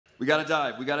We got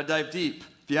to dive deep.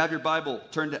 If you have your Bible,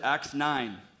 turn to Acts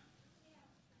 9.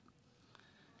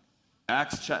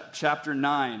 Acts chapter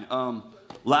 9.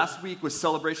 Last week was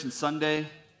Celebration Sunday.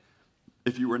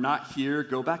 If you were not here,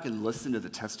 go back and listen to the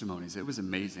testimonies. It was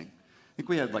amazing. I think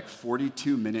we had like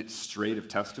 42 minutes straight of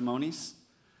testimonies.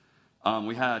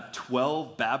 We had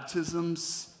 12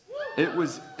 baptisms. It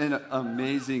was an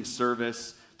amazing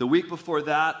service. The week before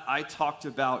that, I talked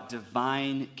about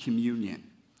divine communion.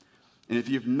 And if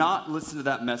you've not listened to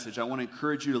that message, I want to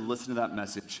encourage you to listen to that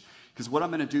message. Because what I'm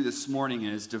going to do this morning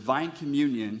is divine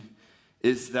communion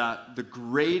is that the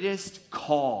greatest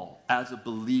call as a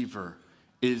believer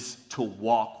is to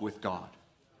walk with God.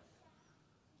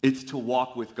 It's to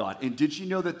walk with God. And did you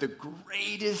know that the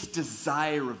greatest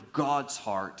desire of God's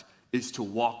heart is to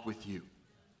walk with you?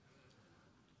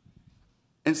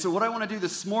 And so what I want to do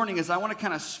this morning is I want to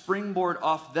kind of springboard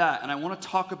off that, and I want to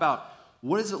talk about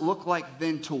what does it look like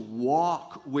then to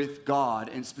walk with God,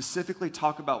 and specifically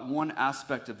talk about one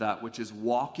aspect of that, which is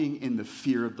walking in the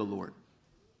fear of the Lord.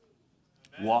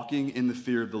 Amen. Walking in the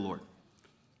fear of the Lord.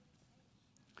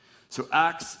 So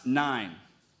Acts 9.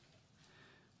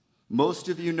 Most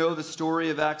of you know the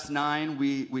story of Acts 9.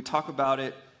 We talk about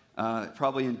it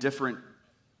probably in different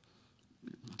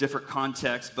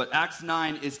contexts, but Acts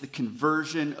 9 is the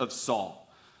conversion of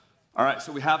Saul. All right,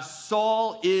 so we have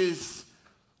Saul is,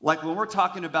 like when we're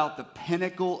talking about the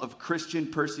pinnacle of Christian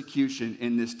persecution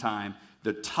in this time,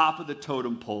 the top of the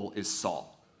totem pole is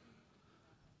Saul.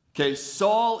 Okay,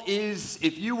 Saul is,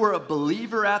 if you were a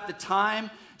believer at the time,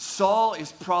 Saul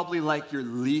is probably like your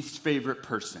least favorite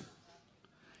person.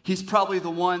 He's probably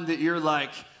the one that you're like,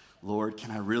 Lord,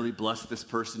 can I really bless this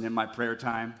person in my prayer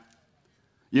time?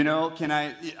 You know,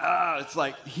 it's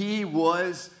like he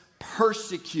was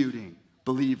persecuting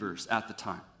believers at the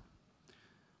time.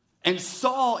 And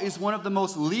Saul is one of the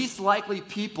most least likely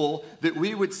people that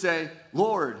we would say,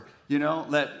 Lord, you know,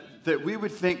 that we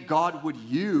would think God would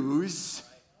use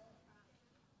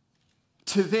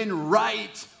to then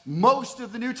write most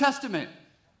of the New Testament.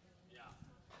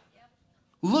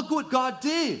 Look what God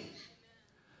did.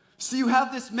 So you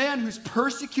have this man who's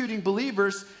persecuting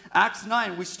believers. Acts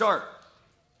 9, we start.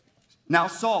 Now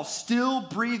Saul, still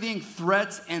breathing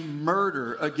threats and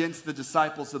murder against the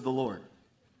disciples of the Lord,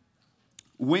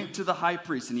 went to the high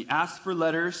priest and he asked for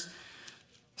letters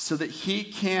so that he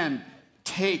can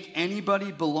take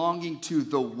anybody belonging to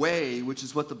the way, which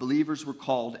is what the believers were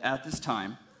called at this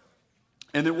time.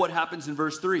 And then what happens in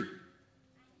verse 3?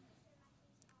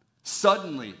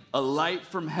 Suddenly, a light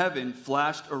from heaven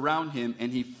flashed around him,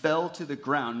 and he fell to the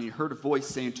ground, and he heard a voice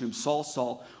saying to him, Saul,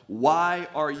 Saul, why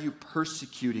are you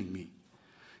persecuting me?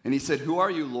 And he said, who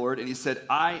are you, Lord? And he said,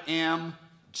 I am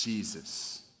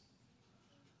Jesus,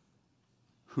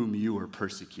 whom you are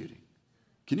persecuting.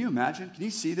 Can you imagine? Can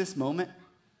you see this moment?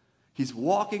 He's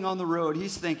walking on the road.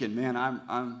 He's thinking, man,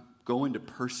 I'm going to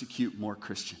persecute more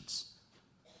Christians.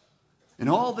 And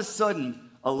all of a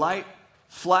sudden, a light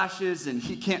flashes, and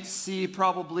he can't see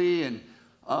probably, and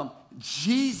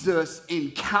Jesus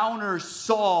encounters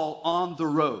Saul on the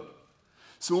road.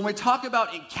 So when we talk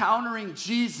about encountering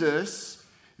Jesus,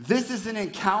 this is an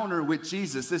encounter with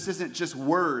Jesus. This isn't just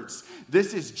words.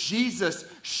 This is Jesus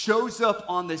shows up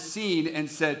on the scene and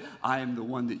said, I am the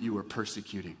one that you are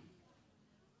persecuting.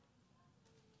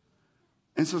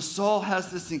 And so Saul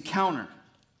has this encounter.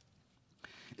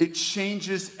 It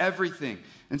changes everything.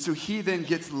 And so he then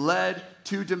gets led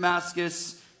to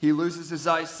Damascus. He loses his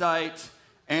eyesight.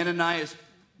 Ananias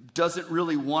doesn't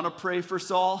really want to pray for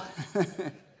Saul,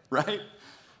 right?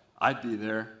 I'd be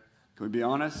there. Can we be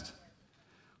honest?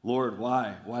 Lord,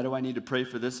 why? Why do I need to pray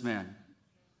for this man?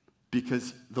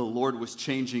 Because the Lord was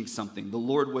changing something. The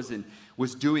Lord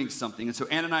was doing something. And so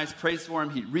Ananias prays for him.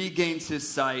 He regains his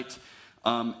sight.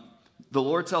 The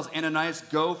Lord tells Ananias,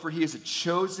 go, for he is a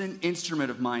chosen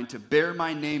instrument of mine to bear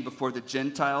my name before the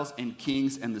Gentiles and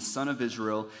kings and the son of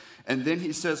Israel. And then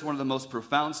he says one of the most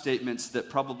profound statements that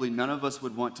probably none of us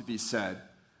would want to be said,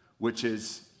 which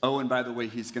is, oh, and by the way,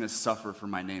 he's going to suffer for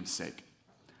my name's sake.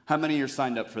 How many are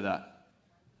signed up for that?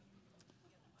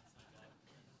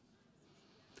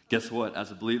 Guess what?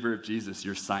 As a believer of Jesus,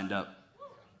 you're signed up.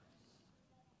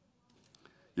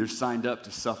 You're signed up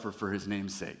to suffer for his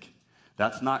name's sake.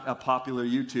 That's not a popular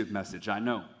YouTube message, I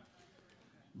know.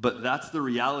 But that's the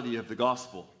reality of the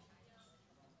gospel.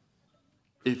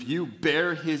 If you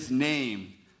bear his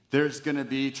name, there's going to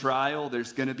be trial,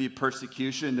 there's going to be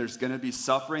persecution, there's going to be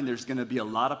suffering, there's going to be a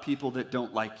lot of people that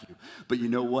don't like you. But you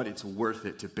know what? It's worth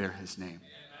it to bear his name.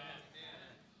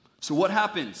 So what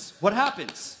happens? What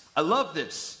happens? I love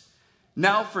this.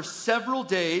 Now for several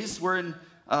days, we're in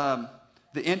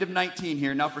the end of 19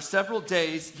 here. Now, for several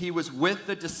days, he was with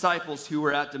the disciples who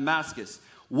were at Damascus.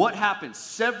 What happens?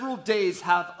 Several days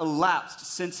have elapsed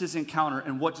since his encounter,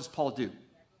 and what does Paul do?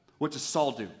 What does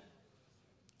Saul do?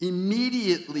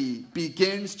 Immediately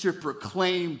begins to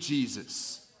proclaim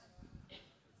Jesus.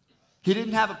 He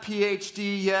didn't have a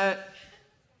PhD yet.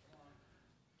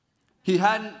 He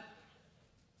hadn't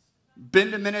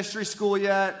been to ministry school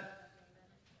yet.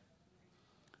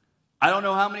 I don't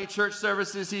know how many church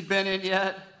services he'd been in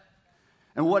yet.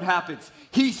 And what happens?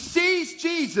 He sees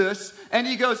Jesus and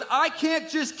he goes, I can't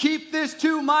just keep this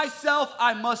to myself.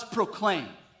 I must proclaim.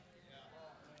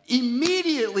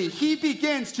 Immediately, he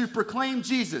begins to proclaim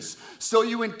Jesus. So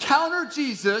you encounter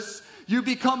Jesus, you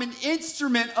become an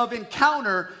instrument of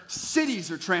encounter,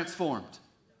 cities are transformed.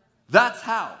 That's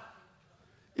how.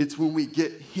 It's when we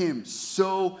get him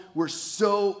we're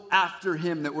so after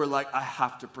him that we're like, I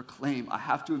have to proclaim. I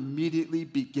have to immediately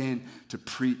begin to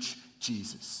preach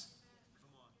Jesus.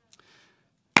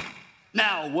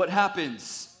 Now, what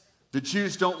happens? The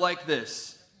Jews don't like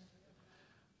this.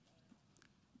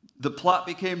 The plot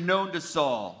became known to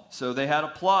Saul, so they had a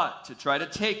plot to try to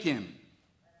take him.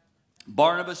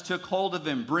 Barnabas took hold of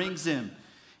him, brings him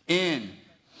in,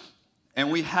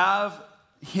 and we have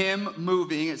him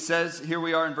moving. It says, here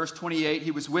we are in verse 28,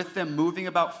 he was with them, moving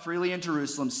about freely in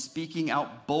Jerusalem, speaking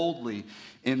out boldly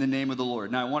in the name of the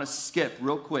Lord. Now, I want to skip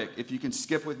real quick, if you can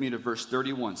skip with me to verse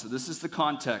 31. So this is the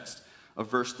context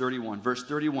of verse 31. Verse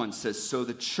 31 says, so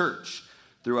the church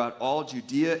throughout all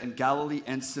Judea and Galilee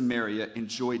and Samaria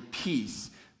enjoyed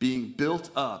peace, being built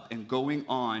up and going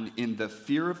on in the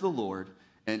fear of the Lord,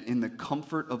 and in the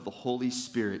comfort of the Holy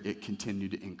Spirit, it continued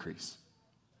to increase.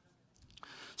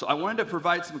 So I wanted to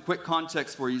provide some quick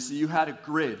context for you so you had a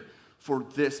grid for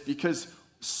this, because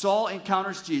Saul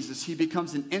encounters Jesus. He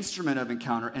becomes an instrument of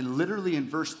encounter. And literally in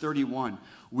verse 31,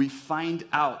 we find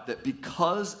out that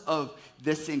because of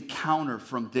this encounter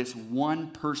from this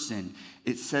one person,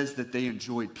 it says that they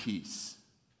enjoyed peace.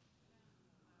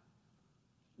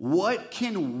 What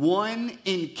can one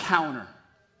encounter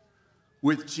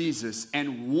with Jesus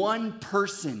and one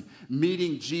person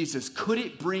meeting Jesus, could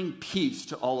it bring peace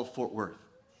to all of Fort Worth?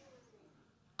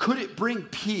 Could it bring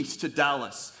peace to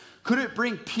Dallas? Could it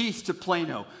bring peace to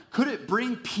Plano? Could it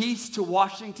bring peace to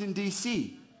Washington,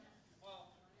 D.C.?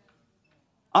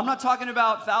 I'm not talking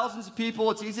about thousands of people.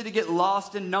 It's easy to get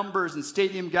lost in numbers and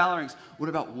stadium gatherings. What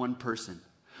about one person?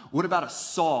 What about a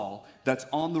Saul that's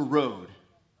on the road,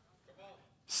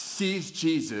 sees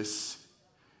Jesus,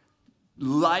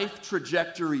 life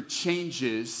trajectory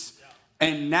changes,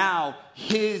 and now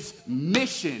his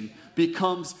mission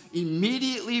becomes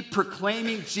immediately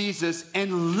proclaiming Jesus,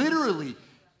 and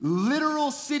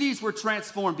literal cities were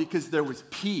transformed because there was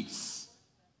peace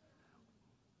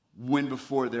when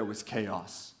before there was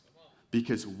chaos.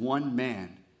 Because one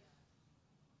man,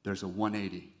 there's a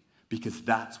 180, because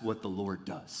that's what the Lord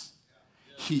does.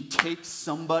 He takes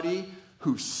somebody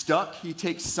who's stuck. He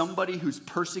takes somebody who's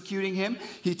persecuting him.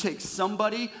 He takes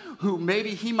somebody who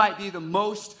maybe he might be the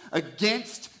most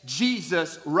against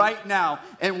Jesus right now.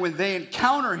 And when they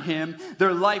encounter him,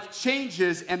 their life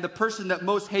changes, and the person that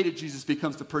most hated Jesus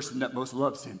becomes the person that most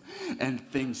loves him. And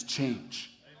things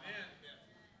change. Amen.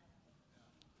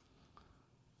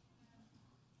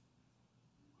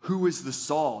 Who is the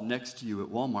Saul next to you at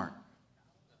Walmart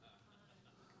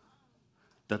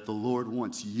that the Lord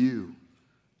wants you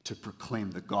to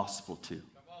proclaim the gospel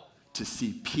to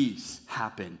see peace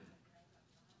happen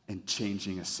and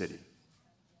changing a city?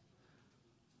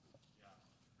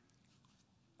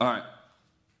 All right.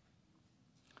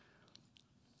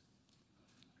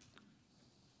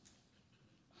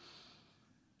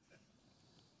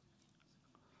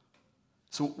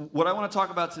 So what I want to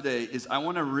talk about today is I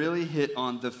want to really hit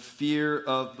on the fear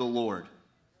of the Lord.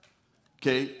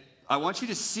 Okay? I want you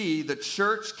to see the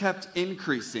church kept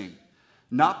increasing.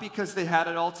 Not because they had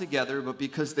it all together, but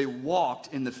because they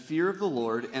walked in the fear of the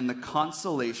Lord and the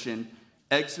consolation,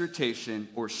 exhortation,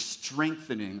 or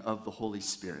strengthening of the Holy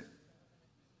Spirit.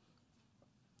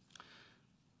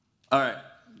 All right,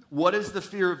 what is the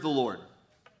fear of the Lord?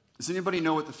 Does anybody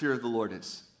know what the fear of the Lord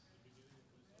is?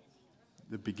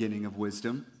 The beginning of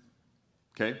wisdom.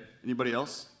 Okay, anybody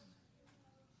else?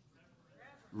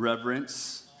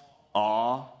 Reverence,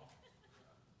 awe,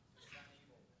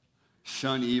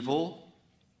 shun evil.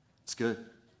 It's good.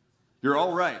 You're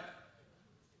all right.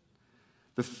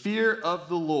 The fear of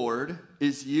the Lord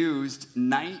is used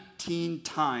 19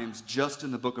 times just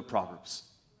in the book of Proverbs.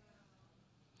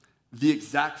 The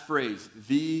exact phrase,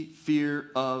 the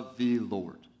fear of the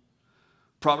Lord.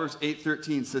 Proverbs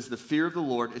 8:13 says, the fear of the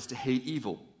Lord is to hate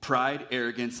evil, pride,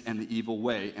 arrogance, and the evil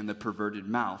way, and the perverted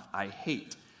mouth I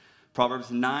hate. Proverbs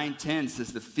 9:10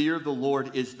 says, the fear of the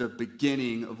Lord is the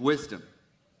beginning of wisdom,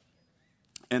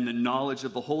 and the knowledge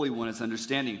of the Holy One is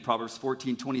understanding. Proverbs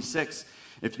 14:26,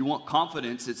 if you want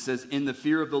confidence, it says, in the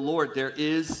fear of the Lord there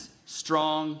is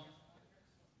strong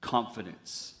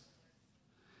confidence.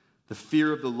 The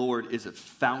fear of the Lord is a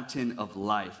fountain of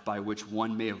life by which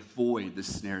one may avoid the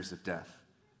snares of death.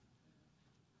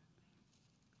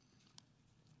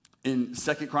 In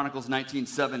 2 Chronicles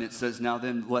 19:7, it says, now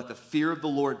then, let the fear of the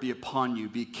Lord be upon you.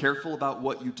 Be careful about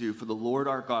what you do, for the Lord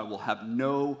our God will have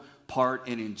no part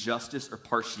in injustice or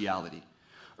partiality,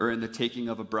 or in the taking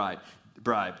of a bribe.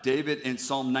 David in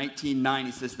Psalm 19:9,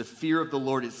 he says, the fear of the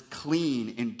Lord is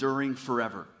clean, enduring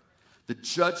forever. The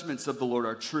judgments of the Lord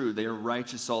are true. They are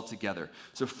righteous altogether.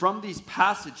 So from these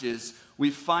passages,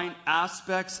 we find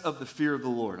aspects of the fear of the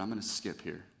Lord. I'm going to skip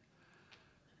here.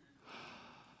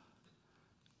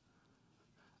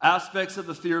 Aspects of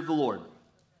the fear of the Lord.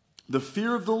 The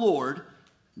fear of the Lord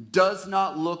does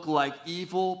not look like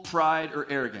evil, pride, or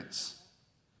arrogance.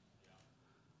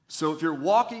 So if you're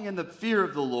walking in the fear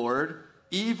of the Lord,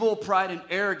 evil, pride, and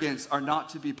arrogance are not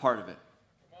to be part of it.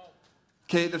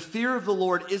 Okay, the fear of the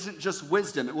Lord isn't just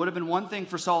wisdom. It would have been one thing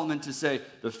for Solomon to say,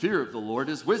 the fear of the Lord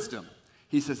is wisdom.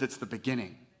 He says it's the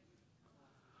beginning.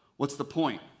 What's the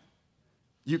point?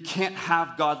 You can't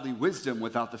have godly wisdom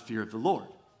without the fear of the Lord.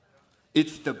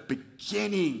 It's the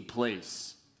beginning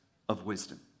place of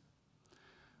wisdom.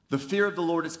 The fear of the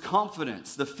Lord is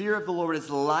confidence. The fear of the Lord is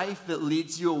life that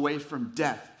leads you away from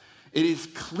death. It is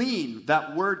clean.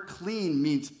 That word clean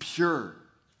means pure.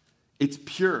 It's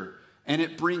pure. And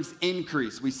it brings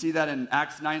increase. We see that in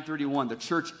Acts 9:31. The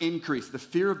church increased. The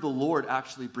fear of the Lord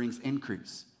actually brings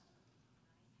increase.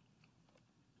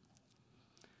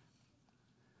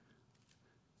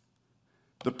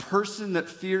 The person that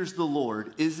fears the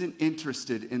Lord isn't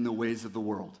interested in the ways of the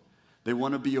world. They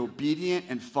want to be obedient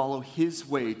and follow his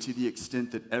way to the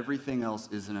extent that everything else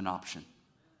isn't an option.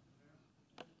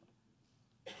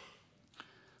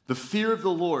 The fear of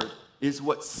the Lord is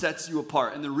what sets you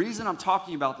apart. And the reason I'm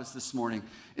talking about this morning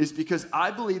is because I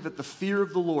believe that the fear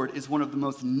of the Lord is one of the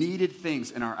most needed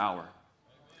things in our hour.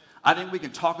 I think we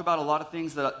can talk about a lot of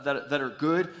things that are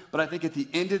good, but I think at the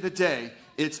end of the day,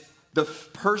 it's the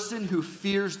person who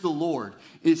fears the Lord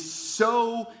is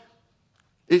so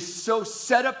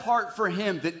set apart for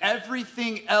him that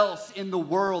everything else in the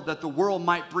world that the world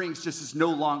might bring just is no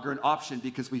longer an option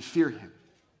because we fear him.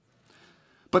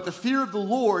 But the fear of the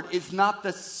Lord is not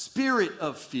the spirit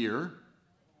of fear.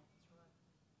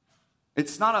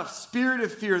 It's not a spirit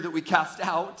of fear that we cast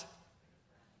out.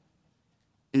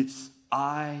 It's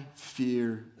I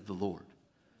fear the Lord.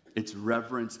 It's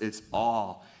reverence, it's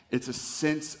awe. It's a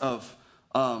sense of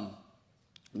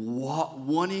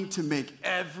wanting to make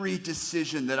every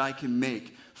decision that I can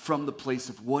make from the place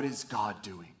of what is God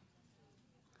doing.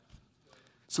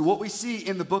 So what we see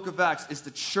in the book of Acts is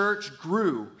the church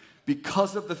grew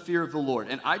because of the fear of the Lord.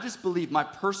 And I just believe, my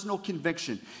personal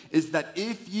conviction is that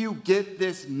if you get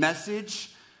this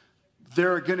message,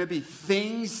 there are going to be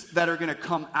things that are going to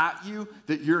come at you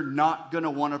that you're not going to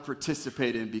want to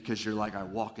participate in because you're like, I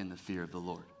walk in the fear of the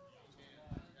Lord.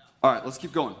 All right, let's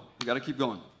keep going. We got to keep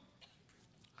going.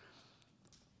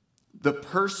 The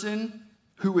person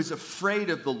who is afraid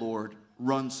of the Lord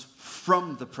runs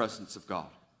from the presence of God.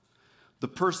 The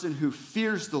person who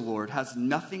fears the Lord has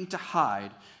nothing to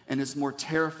hide and is more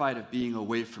terrified of being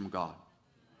away from God.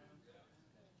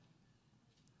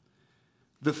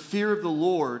 The fear of the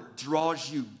Lord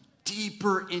draws you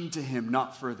deeper into him,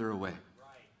 not further away.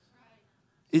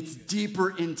 It's deeper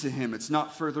into him. It's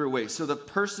not further away. So the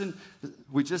person,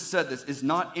 we just said this, is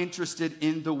not interested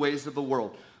in the ways of the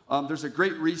world. There's a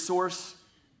great resource,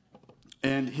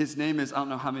 and his name is, I don't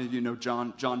know how many of you know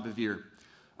John Bevere.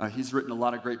 He's written a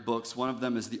lot of great books. One of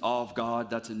them is The Awe of God.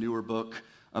 That's a newer book.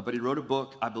 But he wrote a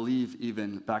book, I believe,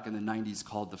 even back in the 90s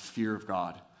called The Fear of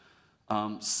God.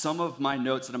 Some of my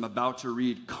notes that I'm about to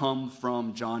read come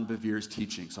from John Bevere's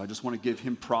teaching. So I just want to give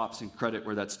him props and credit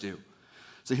where that's due.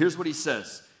 So here's what he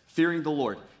says, fearing the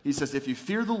Lord. He says, if you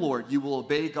fear the Lord, you will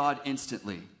obey God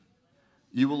instantly.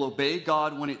 You will obey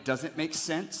God when it doesn't make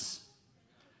sense.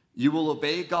 You will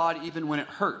obey God even when it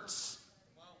hurts.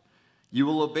 You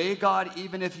will obey God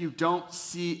even if you don't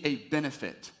see a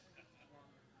benefit.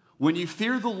 When you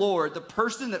fear the Lord, the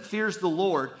person that fears the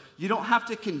Lord, you don't have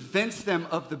to convince them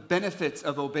of the benefits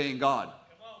of obeying God.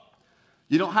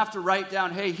 You don't have to write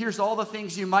down, hey, here's all the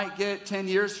things you might get 10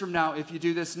 years from now if you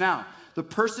do this now. The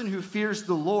person who fears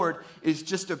the Lord is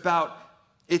just about,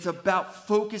 it's about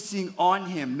focusing on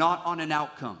him, not on an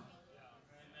outcome.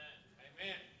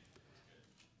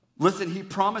 Listen, he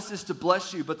promises to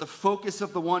bless you, but the focus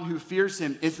of the one who fears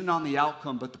him isn't on the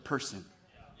outcome, but the person.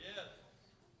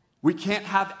 We can't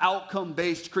have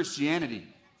outcome-based Christianity.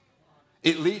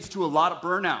 It leads to a lot of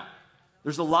burnout.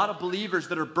 There's a lot of believers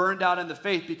that are burned out in the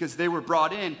faith because they were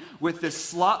brought in with this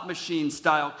slot machine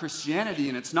style Christianity,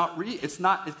 and it's not real. It's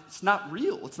not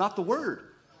real. It's not the word.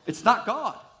 It's not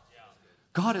God.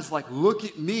 God is like, look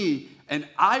at me, and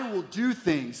I will do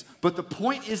things, but the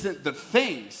point isn't the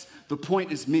things. The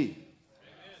point is me.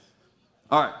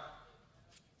 All right.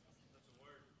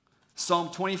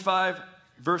 Psalm 25,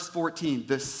 verse 14.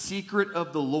 The secret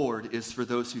of the Lord is for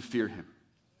those who fear him.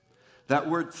 That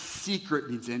word secret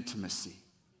means intimacy.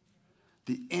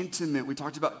 The intimate, we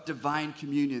talked about divine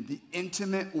communion, the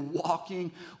intimate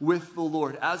walking with the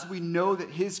Lord. As we know that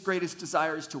his greatest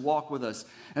desire is to walk with us,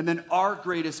 and then our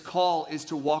greatest call is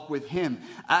to walk with him.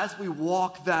 As we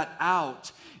walk that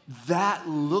out, that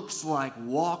looks like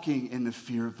walking in the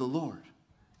fear of the Lord.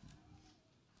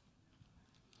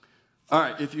 All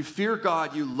right, if you fear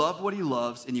God, you love what he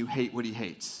loves and you hate what he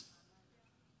hates.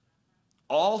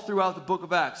 All throughout the book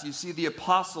of Acts, you see the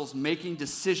apostles making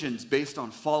decisions based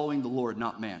on following the Lord,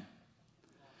 not man.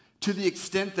 To the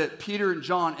extent that Peter and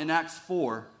John in Acts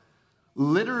 4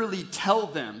 literally tell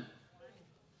them,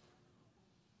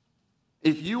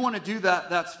 if you want to do that,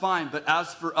 that's fine, but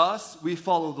as for us, we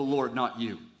follow the Lord, not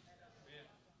you.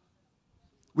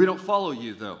 We don't follow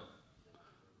you, though.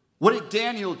 What did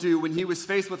Daniel do when he was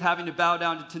faced with having to bow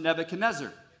down to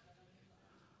Nebuchadnezzar?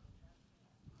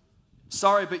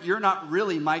 Sorry, but you're not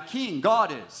really my king.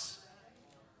 God is.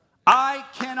 I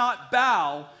cannot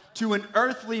bow to an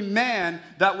earthly man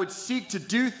that would seek to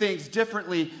do things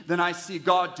differently than I see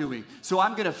God doing. So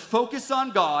I'm going to focus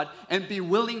on God and be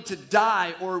willing to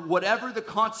die, or whatever the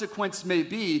consequence may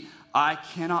be. I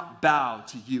cannot bow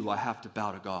to you. I have to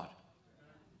bow to God.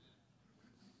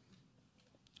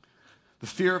 The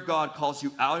fear of God calls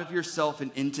you out of yourself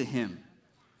and into him.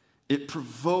 It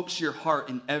provokes your heart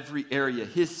in every area.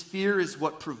 His fear is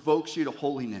what provokes you to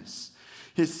holiness.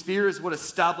 His fear is what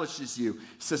establishes you,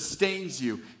 sustains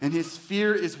you, and his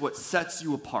fear is what sets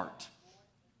you apart.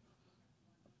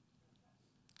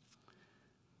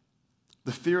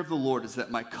 The fear of the Lord is that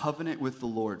my covenant with the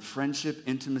Lord, friendship,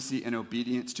 intimacy, and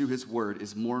obedience to his word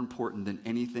is more important than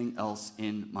anything else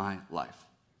in my life.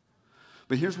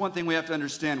 But here's one thing we have to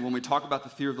understand when we talk about the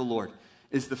fear of the Lord,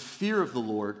 is the fear of the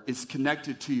Lord is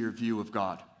connected to your view of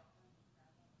God.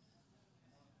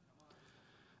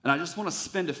 And I just want to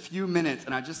spend a few minutes,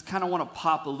 and I just kind of want to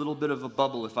pop a little bit of a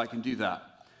bubble if I can do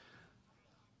that.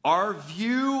 Our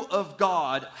view of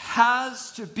God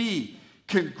has to be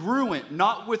congruent,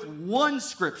 not with one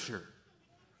scripture,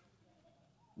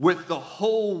 with the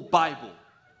whole Bible.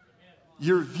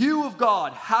 Your view of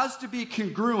God has to be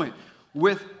congruent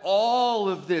with all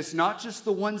of this, not just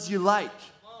the ones you like.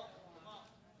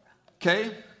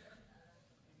 Okay?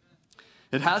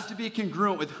 It has to be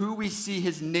congruent with who we see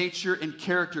his nature and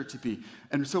character to be.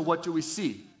 And so what do we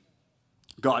see?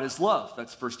 God is love.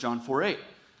 That's 1 John 4:8.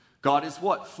 God is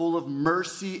what? Full of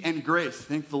mercy and grace.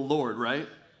 Thank the Lord, right?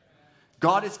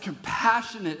 God is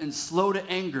compassionate and slow to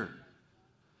anger.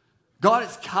 God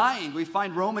is kind. We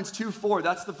find Romans 2:4.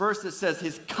 That's the verse that says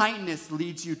his kindness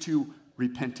leads you to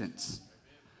repentance.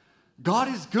 God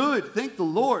is good. Thank the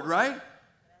Lord, right?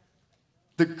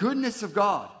 The goodness of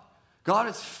God. God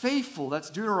is faithful. That's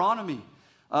Deuteronomy.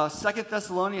 2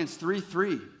 Thessalonians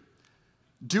 3:3.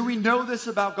 Do we know this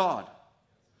about God?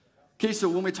 Okay, so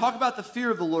when we talk about the fear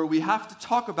of the Lord, we have to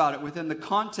talk about it within the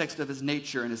context of his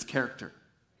nature and his character.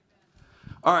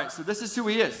 All right, so this is who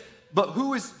he is. But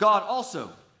who is God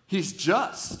also? He's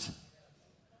just.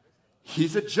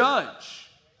 He's a judge.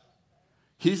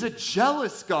 He's a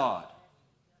jealous God.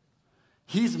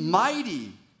 He's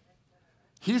mighty.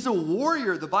 He's a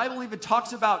warrior. The Bible even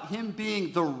talks about him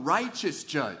being the righteous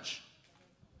judge.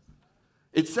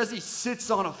 It says he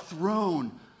sits on a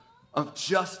throne of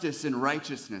justice and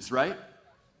righteousness, right?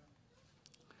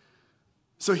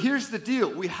 So here's the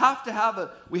deal. We have to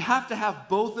have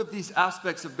both of these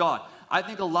aspects of God. I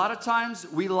think a lot of times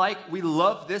we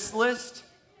love this list,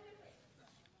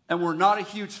 and we're not a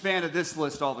huge fan of this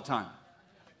list all the time.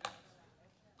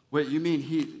 Wait, you mean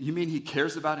he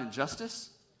cares about injustice?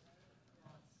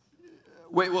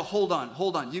 Wait, well, hold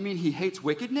on. You mean he hates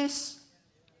wickedness?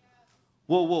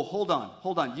 Whoa, hold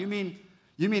on. You mean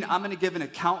I'm going to give an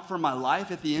account for my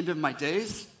life at the end of my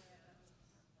days?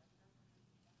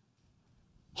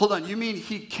 Hold on, you mean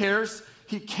he cares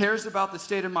about the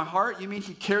state of my heart? You mean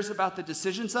he cares about the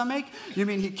decisions I make? You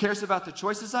mean he cares about the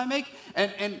choices I make?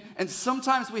 And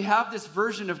sometimes we have this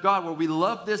version of God where we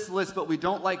love this list, but we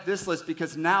don't like this list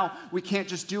because now we can't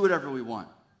just do whatever we want.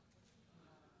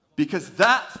 Because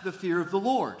that's the fear of the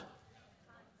Lord.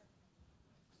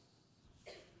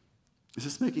 Is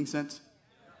this making sense?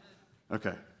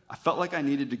 Okay. I felt like I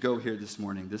needed to go here this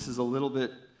morning. This is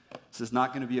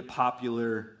not going to be a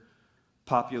popular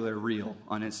reel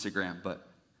on Instagram, but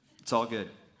it's all good.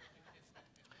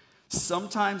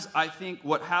 Sometimes I think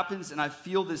what happens, and I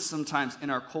feel this sometimes in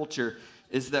our culture,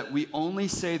 is that we only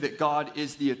say that God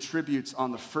is the attributes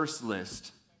on the first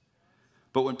list.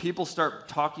 But when people start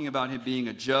talking about him being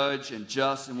a judge and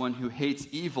just and one who hates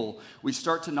evil, we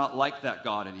start to not like that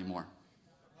God anymore.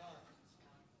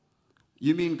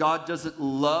 You mean God doesn't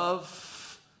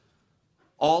love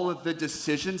all of the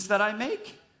decisions that I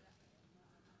make?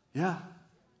 Yeah,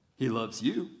 he loves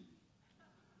you.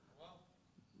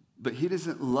 But he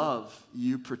doesn't love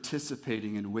you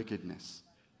participating in wickedness.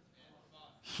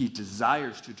 He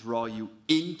desires to draw you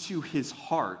into his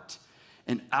heart.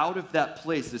 And out of that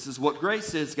place, this is what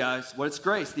grace is, guys. What is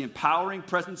grace? The empowering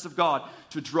presence of God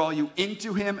to draw you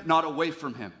into him, not away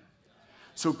from him.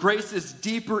 So grace is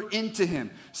deeper into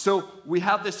him. So we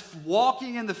have this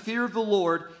walking in the fear of the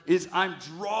Lord is I'm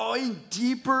drawing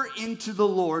deeper into the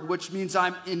Lord, which means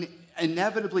I'm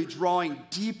inevitably drawing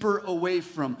deeper away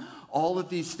from all of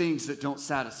these things that don't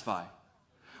satisfy.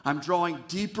 I'm drawing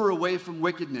deeper away from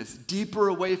wickedness, deeper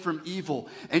away from evil.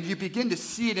 And you begin to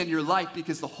see it in your life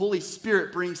because the Holy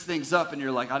Spirit brings things up and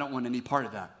you're like, I don't want any part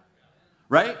of that.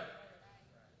 Right?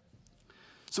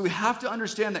 So we have to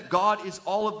understand that God is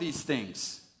all of these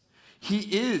things. He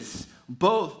is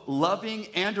both loving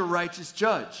and a righteous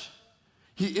judge.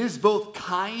 He is both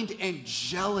kind and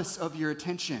jealous of your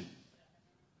attention.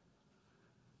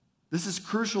 This is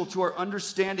crucial to our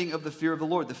understanding of the fear of the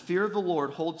Lord. The fear of the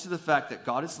Lord holds to the fact that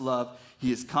God is love,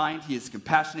 he is kind, he is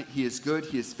compassionate, he is good,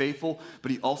 he is faithful,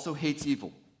 but he also hates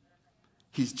evil.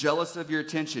 He's jealous of your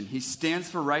attention. He stands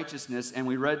for righteousness, and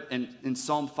we read in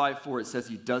Psalm 5:4, it says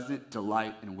he doesn't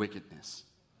delight in wickedness.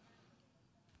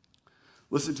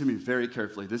 Listen to me very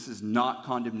carefully. This is not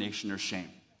condemnation or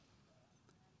shame.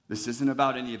 This isn't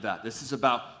about any of that. This is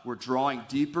about we're drawing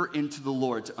deeper into the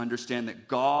Lord to understand that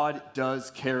God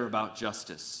does care about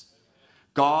justice.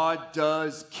 God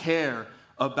does care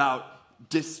about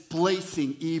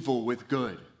displacing evil with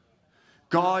good.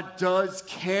 God does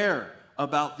care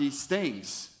about these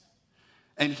things.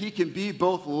 And he can be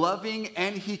both loving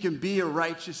and he can be a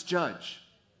righteous judge.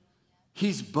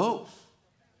 He's both.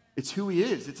 It's who he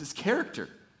is. It's his character.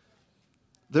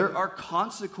 There are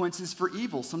consequences for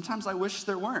evil. Sometimes I wish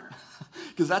there weren't,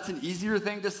 because that's an easier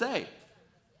thing to say.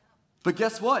 But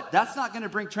guess what? That's not going to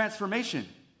bring transformation.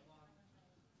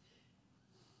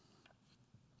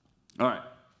 All right.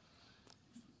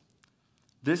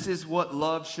 This is what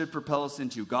love should propel us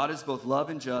into. God is both love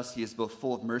and just. He is both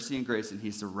full of mercy and grace, and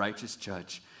he's the righteous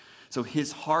judge. So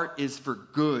his heart is for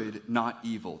good, not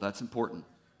evil. That's important.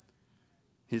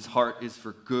 His heart is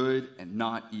for good and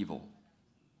not evil.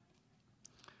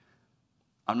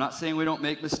 I'm not saying we don't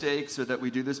make mistakes or that we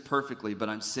do this perfectly, but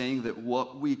I'm saying that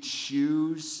what we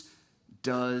choose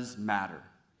does matter.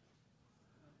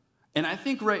 And I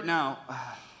think right now,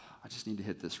 I just need to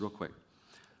hit this real quick.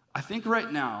 I think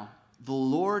right now, the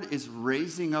Lord is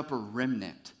raising up a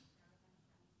remnant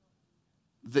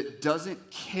that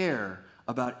doesn't care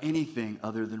about anything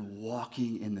other than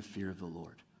walking in the fear of the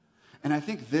Lord. And I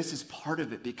think this is part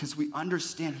of it because we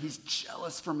understand he's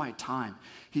jealous for my time.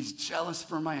 He's jealous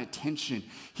for my attention.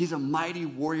 He's a mighty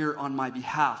warrior on my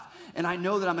behalf. And I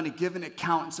know that I'm going to give an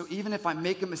account. And so even if I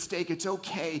make a mistake, it's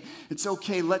okay. It's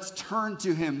okay. Let's turn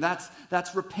to him. That's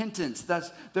repentance.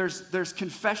 There's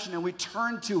confession, and we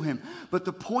turn to him. But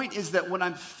the point is that when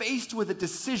I'm faced with a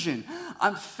decision,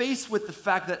 I'm faced with the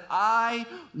fact that I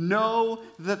know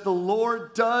that the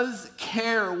Lord does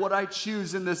care what I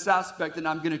choose in this aspect, and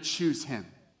I'm going to choose him.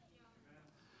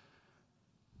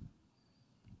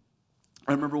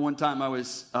 I remember one time I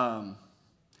was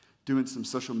doing some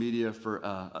social media for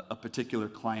a particular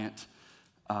client.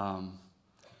 I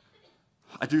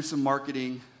do some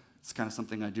marketing. It's kind of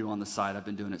something I do on the side. I've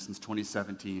been doing it since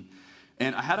 2017.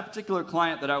 And I had a particular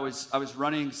client that I was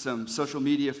running some social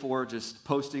media for, just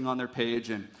posting on their page.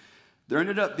 And there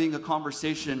ended up being a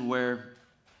conversation where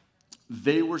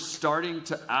they were starting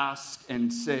to ask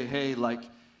and say, hey, like,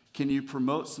 can you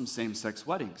promote some same-sex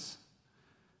weddings?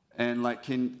 And like,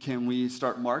 can we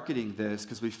start marketing this?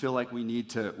 Because we feel like we need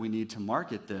to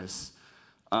market this.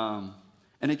 And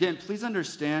again, please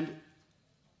understand,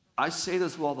 I say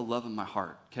this with all the love in my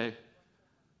heart, okay?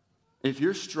 If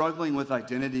you're struggling with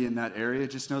identity in that area,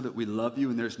 just know that we love you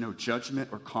and there's no judgment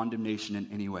or condemnation in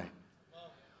any way.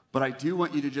 But I do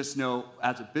want you to just know,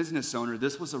 as a business owner,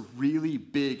 this was a really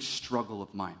big struggle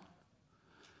of mine.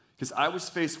 Because I was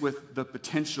faced with the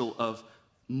potential of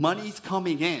money's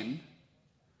coming in,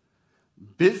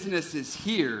 business is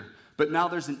here, but now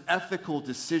there's an ethical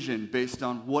decision based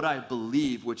on what I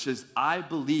believe, which is I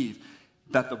believe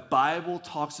that the Bible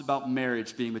talks about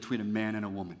marriage being between a man and a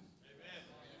woman. Amen.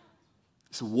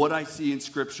 So what I see in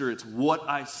Scripture, it's what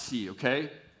I see,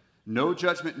 okay? No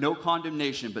judgment, no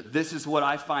condemnation, but this is what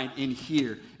I find in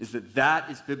here, is that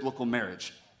is biblical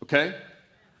marriage, okay?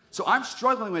 So I'm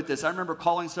struggling with this. I remember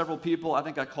calling several people. I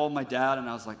think I called my dad, and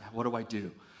I was like, what do I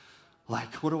do?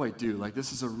 Like, what do I do? Like,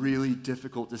 this is a really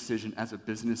difficult decision as a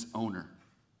business owner.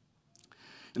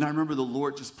 And I remember the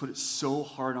Lord just put it so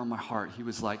hard on my heart. He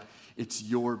was like, it's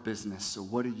your business, so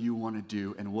what do you want to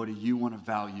do, and what do you want to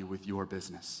value with your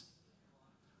business?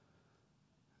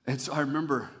 And so I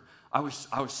remember I was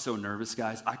so nervous,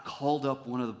 guys. I called up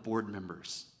one of the board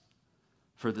members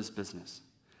for this business.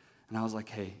 And I was like,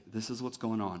 hey, this is what's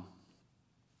going on.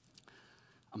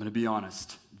 I'm going to be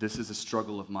honest. This is a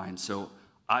struggle of mine. So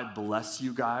I bless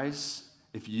you guys.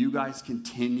 If you guys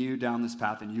continue down this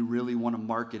path and you really want to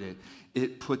market it,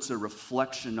 it puts a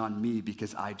reflection on me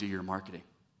because I do your marketing.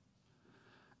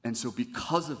 And so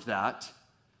because of that,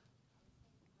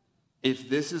 if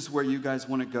this is where you guys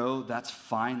want to go, that's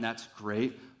fine, that's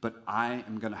great, but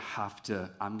I'm going to have to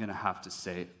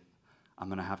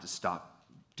stop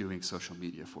doing social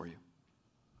media for you.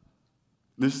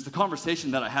 This is the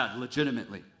conversation that I had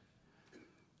legitimately.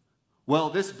 Well,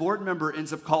 this board member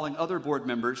ends up calling other board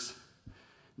members.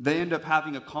 They end up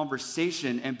having a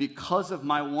conversation, and because of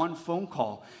my one phone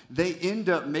call, they end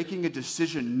up making a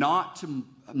decision not to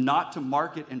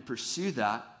market and pursue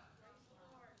that.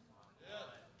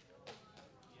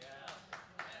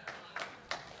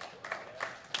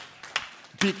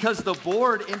 Because the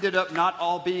board ended up not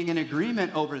all being in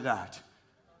agreement over that.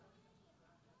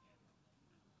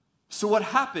 So what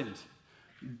happened?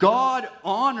 God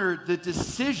honored the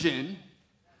decision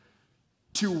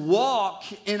to walk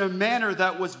in a manner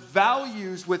that was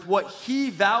values with what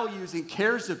he values and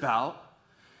cares about.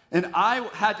 And I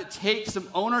had to take some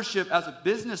ownership as a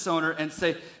business owner and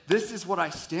say, this is what I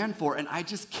stand for. And I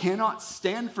just cannot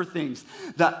stand for things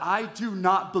that I do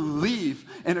not believe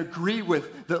and agree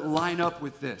with that line up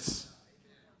with this.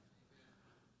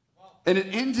 And it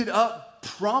ended up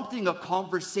prompting a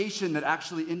conversation that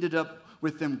actually ended up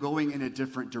with them going in a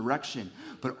different direction.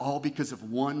 But all because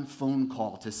of one phone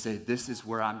call to say, this is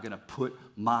where I'm going to put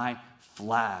my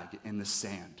flag in the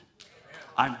sand.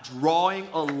 I'm drawing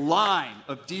a line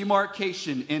of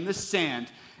demarcation in the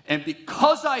sand, and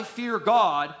because I fear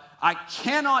God, I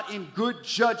cannot in good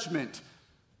judgment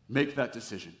make that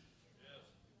decision.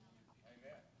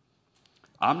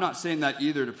 I'm not saying that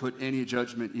either to put any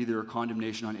judgment, either or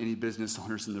condemnation on any business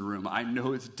owners in the room. I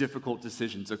know it's difficult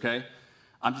decisions, okay?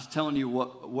 I'm just telling you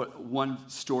what one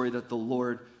story that the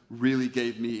Lord really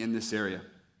gave me in this area.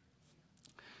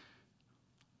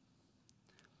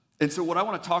 And so what I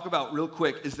want to talk about real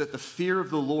quick is that the fear of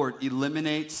the Lord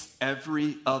eliminates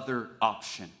every other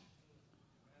option.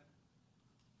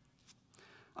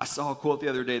 I saw a quote the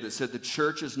other day that said the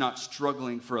church is not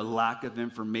struggling for a lack of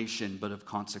information, but of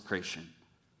consecration.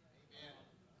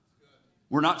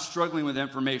 We're not struggling with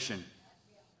information.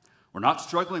 We're not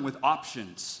struggling with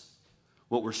options.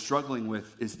 What we're struggling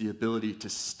with is the ability to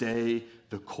stay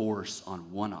the course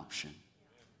on one option.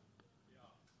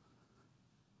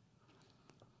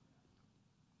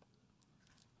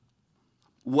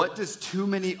 What does too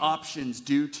many options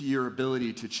do to your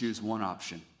ability to choose one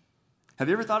option? Have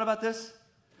you ever thought about this?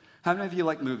 How many of you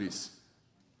like movies?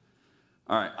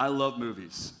 All right, I love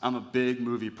movies. I'm a big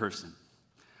movie person.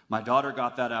 My daughter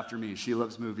got that after me. She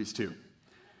loves movies too.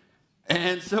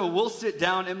 And so we'll sit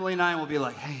down, Emily and I, and we'll be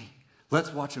like, hey,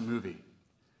 let's watch a movie.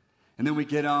 And then we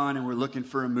get on and we're looking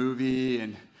for a movie,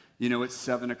 and it's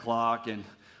 7 o'clock, and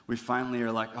we finally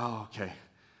are like, oh, okay.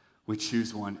 We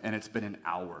choose one, and it's been an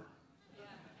hour.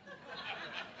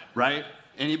 Right?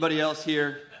 Anybody else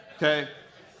here? Okay?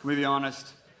 Can we be honest?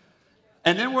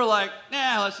 And then we're like,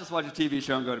 nah, let's just watch a TV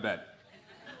show and go to bed.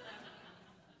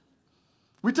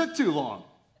 We took too long.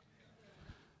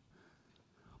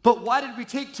 But why did we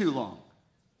take too long?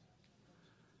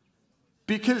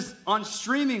 Because on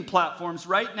streaming platforms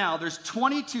right now, there's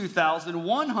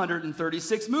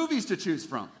 22,136 movies to choose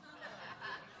from.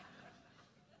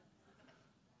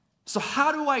 So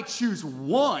how do I choose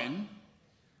one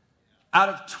out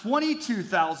of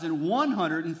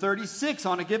 22,136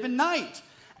 on a given night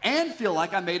and feel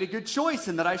like I made a good choice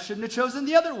and that I shouldn't have chosen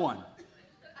the other one?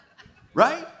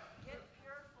 Right?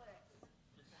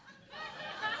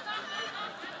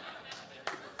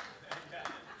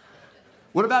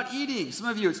 What about eating? Some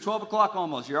of you, it's 12 o'clock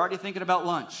almost. You're already thinking about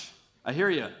lunch. I hear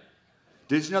you.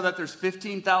 Did you know that there's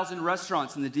 15,000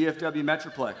 restaurants in the DFW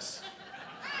Metroplex?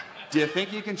 Do you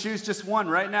think you can choose just one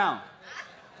right now?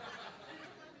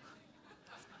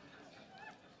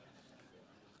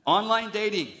 Online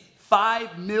dating,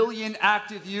 5 million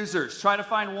active users. Try to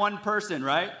find one person,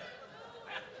 right?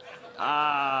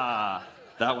 Ah,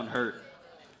 that one hurt.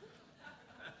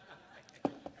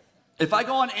 If I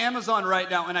go on Amazon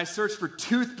right now and I search for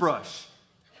toothbrush,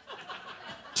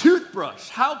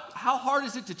 how hard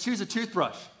is it to choose a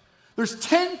toothbrush? There's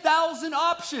 10,000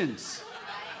 options.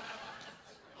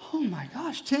 Oh my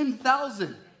gosh,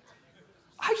 10,000.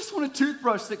 I just want a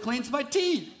toothbrush that cleans my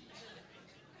teeth.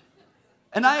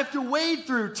 And I have to wade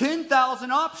through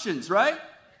 10,000 options, right?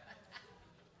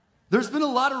 There's been a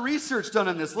lot of research done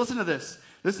on this. Listen to this.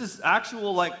 This is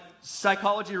actual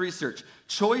psychology research.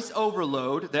 Choice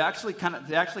overload, they actually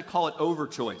call it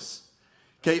overchoice.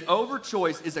 Okay,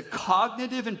 overchoice is a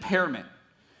cognitive impairment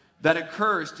that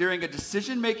occurs during a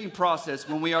decision-making process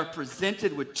when we are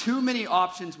presented with too many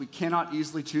options we cannot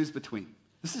easily choose between.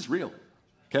 This is real,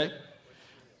 okay?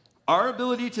 Our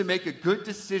ability to make a good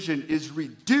decision is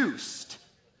reduced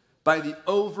by the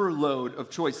overload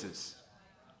of choices.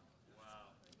 Wow.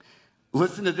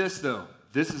 Listen to this, though.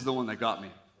 This is the one that got me.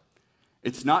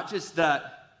 It's not just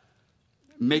that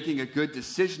making a good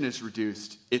decision is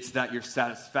reduced, it's that your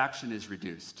satisfaction is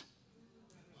reduced.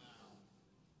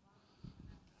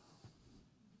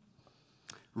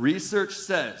 Research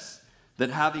says that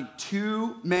having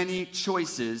too many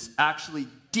choices actually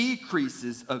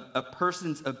decreases a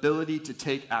person's ability to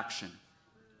take action.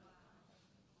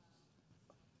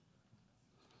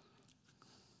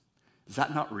 Is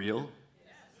that not real?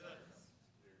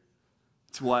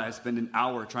 It's why I spend an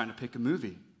hour trying to pick a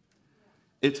movie.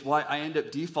 It's why I end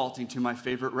up defaulting to my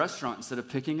favorite restaurant instead of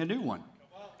picking a new one.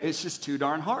 It's just too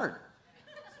darn hard.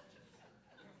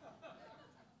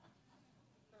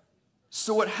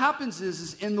 So what happens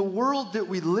is in the world that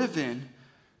we live in,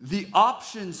 the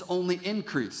options only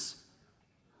increase.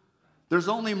 There's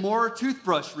only more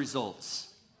toothbrush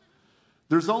results.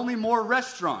 There's only more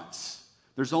restaurants.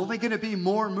 There's only going to be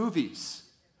more movies.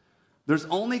 There's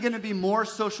only going to be more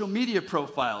social media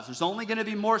profiles. There's only going to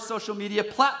be more social media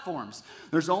platforms.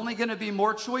 There's only going to be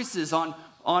more choices on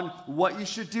what you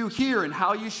should do here and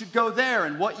how you should go there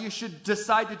and what you should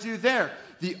decide to do there.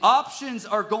 The options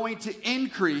are going to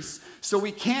increase, so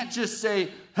we can't just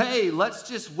say, hey, let's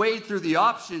just wade through the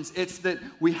options. It's that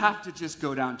we have to just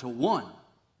go down to one.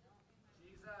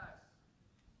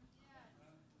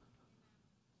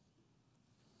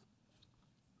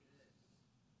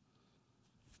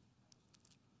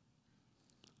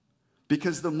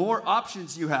 Because the more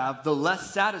options you have, the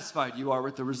less satisfied you are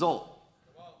with the result.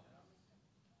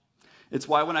 It's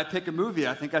why when I pick a movie,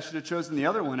 I think I should have chosen the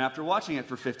other one after watching it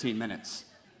for 15 minutes.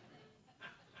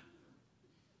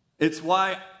 It's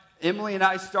why Emily and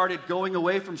I started going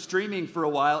away from streaming for a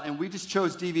while, and we just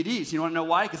chose DVDs. You want to know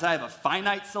why? Because I have a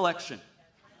finite selection.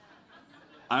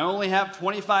 I only have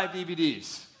 25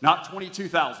 DVDs, not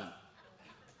 22,000.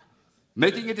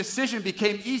 Making a decision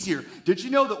became easier. Did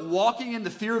you know that walking in the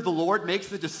fear of the Lord makes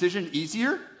the decision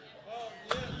easier?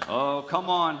 Oh, come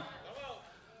on.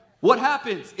 What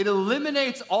happens? It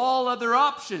eliminates all other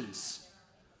options.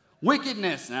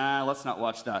 Wickedness, nah, let's not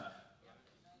watch that.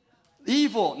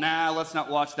 Evil, nah, let's not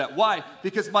watch that. Why?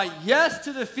 Because my yes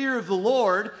to the fear of the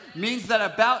Lord means that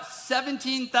about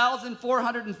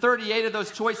 17,438 of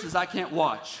those choices I can't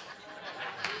watch.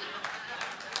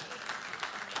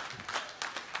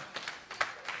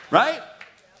 Right?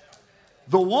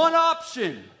 The one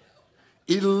option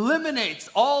eliminates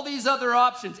all these other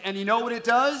options. And you know what it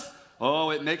does? Oh,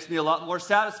 it makes me a lot more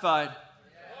satisfied.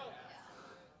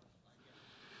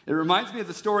 It reminds me of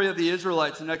the story of the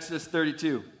Israelites in Exodus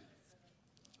 32.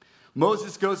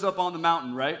 Moses goes up on the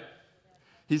mountain, right?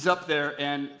 He's up there,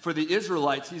 and for the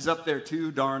Israelites, he's up there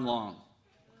too darn long.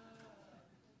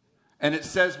 And it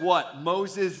says what?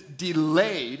 Moses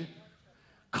delayed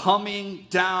coming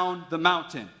down the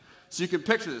mountain. So you can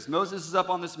picture this. Moses is up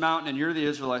on this mountain, and you're the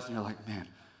Israelites, and you're like, man,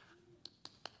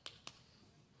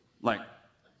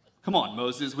 come on,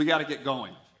 Moses, we got to get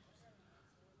going.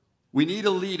 We need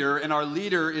a leader, and our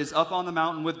leader is up on the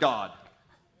mountain with God.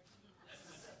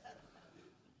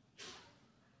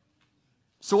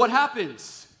 So what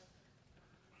happens?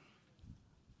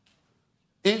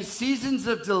 In seasons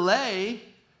of delay,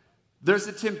 there's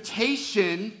a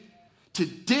temptation to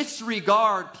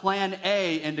disregard plan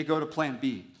A and to go to plan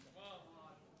B.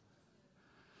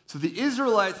 So the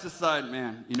Israelites decide,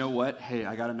 man, you know what? Hey,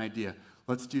 I got an idea.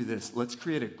 Let's do this. Let's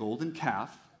create a golden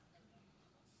calf.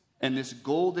 And this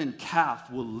golden calf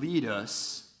will lead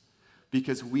us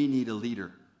because we need a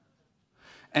leader.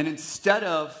 And instead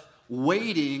of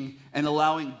waiting and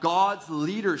allowing God's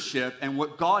leadership and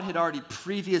what God had already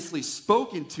previously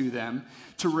spoken to them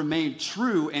to remain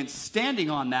true and standing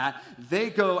on that, they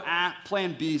go,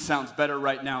 plan B sounds better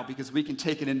right now because we can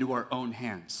take it into our own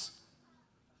hands.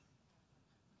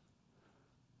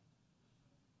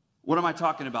 What am I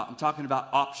talking about? I'm talking about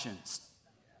options.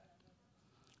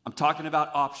 I'm talking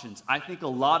about options. I think a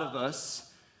lot of us,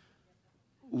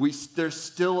 there's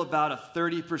still about a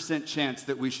 30% chance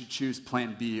that we should choose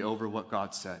plan B over what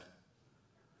God said.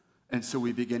 And so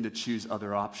we begin to choose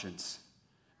other options.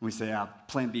 We say,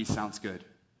 plan B sounds good.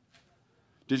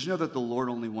 Did you know that the Lord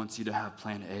only wants you to have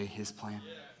plan A, his plan?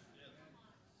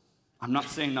 I'm not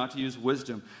saying not to use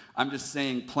wisdom. I'm just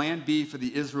saying plan B for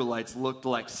the Israelites looked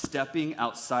like stepping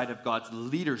outside of God's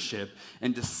leadership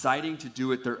and deciding to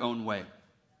do it their own way.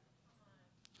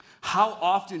 How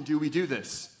often do we do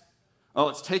this? Oh,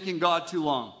 it's taking God too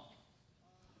long.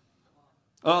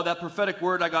 Oh, that prophetic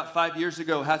word I got 5 years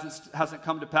ago hasn't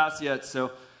come to pass yet,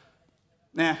 so,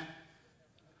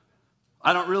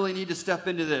 I don't really need to step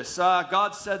into this.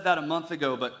 God said that a month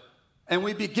ago, and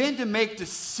we begin to make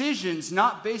decisions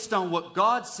not based on what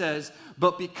God says,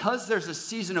 but because there's a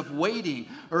season of waiting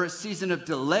or a season of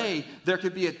delay, there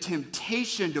could be a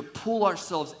temptation to pull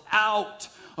ourselves out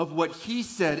of what he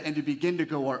said and to begin to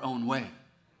go our own way.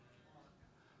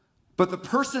 But the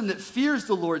person that fears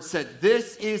the Lord said,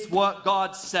 this is what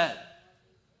God said.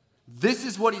 This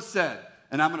is what he said.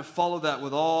 And I'm going to follow that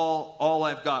with all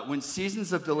I've got. When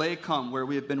seasons of delay come where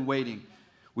we have been waiting,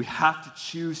 we have to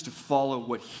choose to follow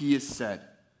what he has said.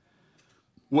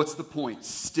 What's the point?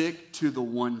 Stick to the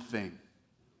one thing.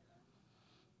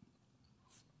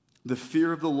 The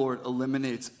fear of the Lord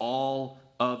eliminates all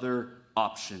other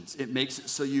options. It makes it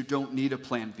so you don't need a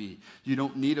plan B. You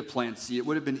don't need a plan C. It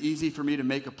would have been easy for me to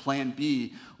make a plan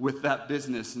B with that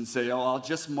business and say, I'll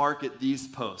just market these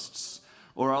posts,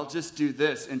 or I'll just do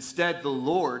this. Instead, the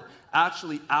Lord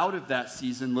actually out of that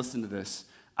season, listen to this,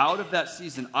 out of that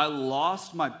season, I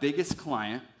lost my biggest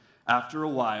client after a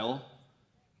while.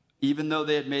 Even though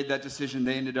they had made that decision,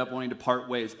 they ended up wanting to part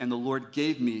ways. And the Lord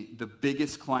gave me the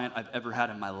biggest client I've ever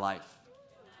had in my life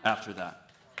after that.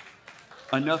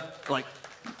 Enough, like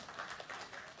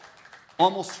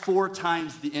almost 4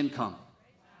 times the income.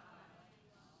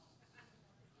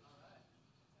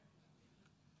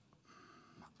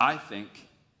 I think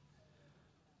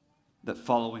that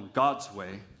following God's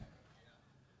way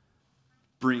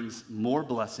brings more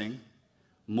blessing,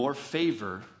 more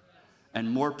favor, and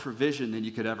more provision than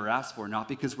you could ever ask for. Not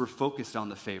because we're focused on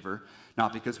the favor,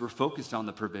 not because we're focused on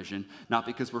the provision, not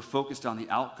because we're focused on the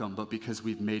outcome, but because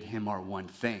we've made him our one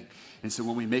thing. And so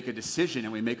when we make a decision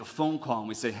and we make a phone call and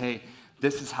we say, hey,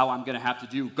 this is how I'm going to have to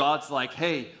do, God's like,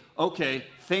 hey, okay,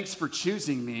 thanks for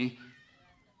choosing me.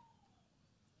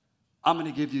 I'm going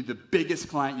to give you the biggest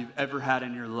client you've ever had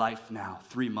in your life now,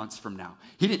 3 months from now.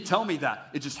 He didn't tell me that.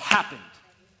 It just happened.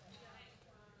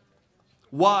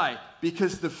 Why?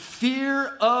 Because the fear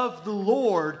of the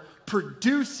Lord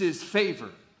produces favor.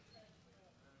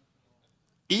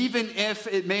 Even if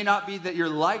it may not be that you're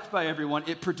liked by everyone,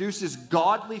 it produces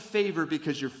godly favor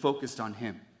because you're focused on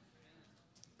him.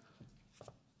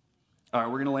 All right,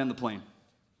 we're going to land the plane.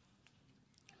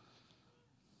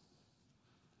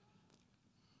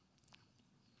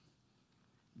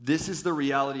 This is the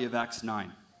reality of Acts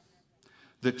 9.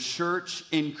 The church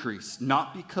increased,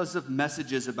 not because of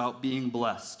messages about being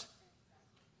blessed.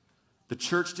 The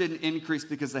church didn't increase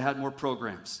because they had more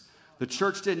programs. The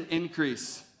church didn't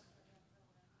increase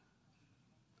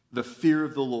the fear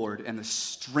of the Lord and the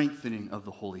strengthening of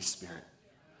the Holy Spirit.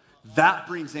 That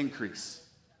brings increase.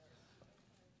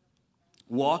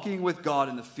 Walking with God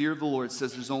in the fear of the Lord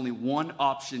says there's only one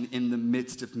option in the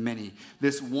midst of many.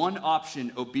 This one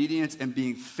option, obedience and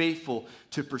being faithful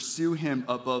to pursue him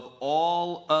above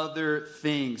all other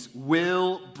things,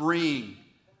 will bring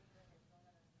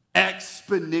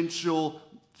exponential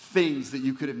things that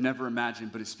you could have never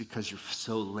imagined, but it's because you're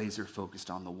so laser focused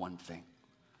on the one thing.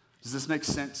 Does this make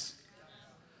sense?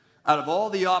 Out of all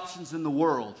the options in the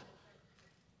world,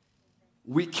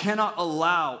 we cannot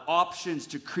allow options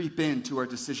to creep into our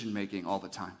decision making all the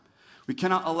time. We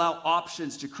cannot allow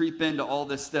options to creep into all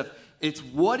this stuff. It's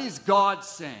what is God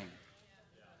saying?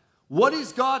 What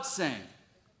is God saying?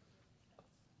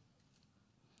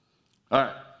 All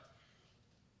right.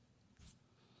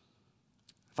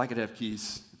 If I could have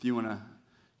keys, if you want to,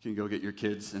 you can go get your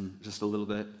kids in just a little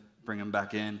bit, bring them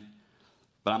back in.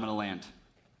 But I'm going to land.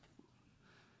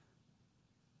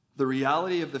 The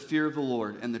reality of the fear of the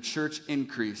Lord and the church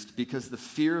increased because the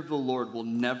fear of the Lord will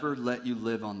never let you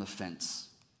live on the fence.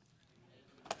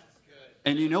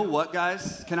 And you know what,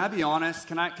 guys? Can I be honest?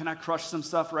 Can I crush some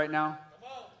stuff right now?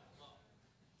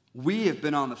 We have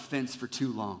been on the fence for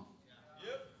too long.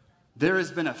 There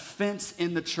has been a fence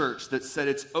in the church that said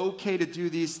it's okay to do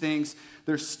these things.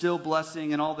 There's still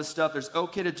blessing and all this stuff. There's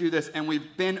okay to do this. And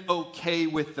we've been okay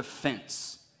with the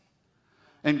fence.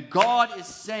 And God is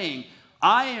saying,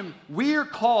 we are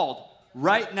called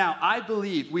right now. I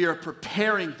believe we are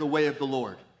preparing the way of the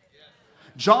Lord.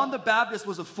 John the Baptist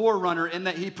was a forerunner in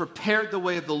that he prepared the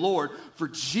way of the Lord for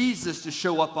Jesus to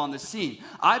show up on the scene.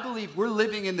 I believe we're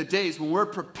living in the days when we're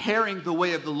preparing the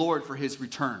way of the Lord for his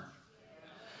return.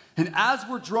 And as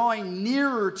we're drawing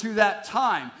nearer to that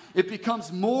time, it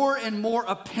becomes more and more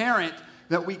apparent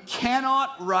that we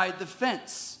cannot ride the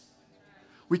fence.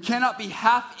 We cannot be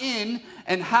half in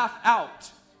and half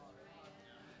out.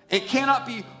 It cannot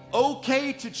be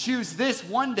okay to choose this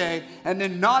one day and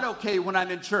then not okay when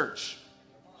I'm in church.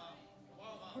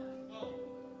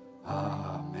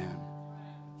 Oh, man.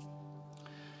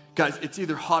 Guys, it's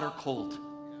either hot or cold.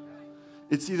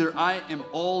 It's either I am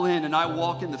all in and I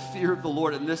walk in the fear of the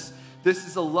Lord, and this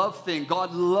is a love thing.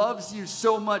 God loves you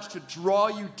so much to draw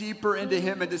you deeper into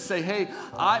him and to say, hey,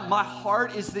 my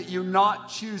heart is that you not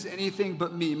choose anything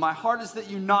but me. My heart is that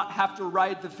you not have to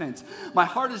ride the fence. My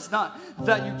heart is not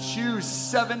that you choose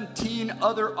 17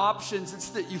 other options. It's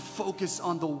that you focus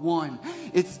on the one.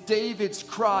 It's David's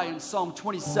cry in Psalm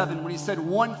 27 when he said,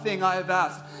 one thing I have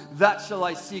asked, that shall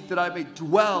I seek, that I may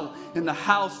dwell in the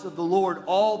house of the Lord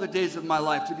all the days of my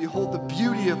life, to behold the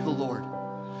beauty of the Lord.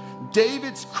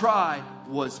 David's cry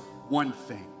was one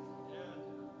thing.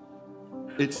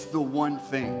 It's the one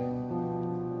thing.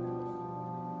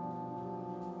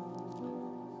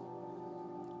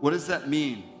 What does that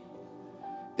mean?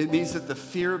 It means that the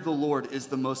fear of the Lord is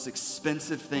the most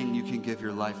expensive thing you can give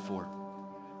your life for.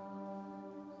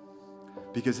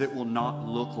 Because it will not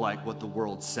look like what the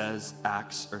world says,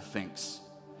 acts, or thinks.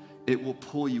 It will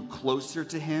pull you closer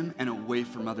to him and away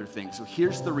from other things. So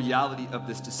here's the reality of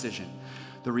this decision.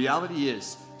 The reality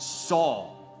is,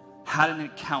 Saul had an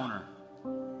encounter.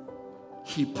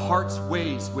 He parts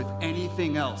ways with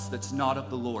anything else that's not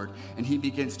of the Lord, and he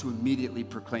begins to immediately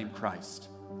proclaim Christ.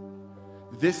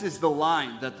 This is the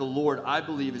line that the Lord, I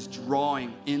believe, is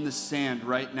drawing in the sand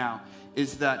right now,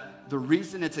 is that the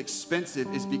reason it's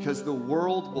expensive is because the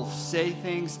world will say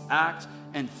things, act,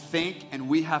 and think, and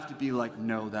we have to be like,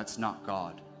 no, that's not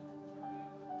God.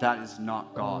 That is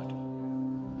not God.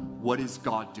 What is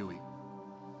God doing?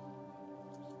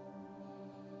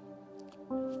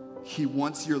 He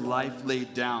wants your life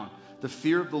laid down. The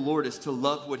fear of the Lord is to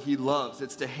love what he loves.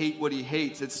 It's to hate what he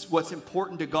hates. It's what's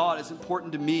important to God is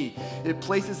important to me. It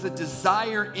places a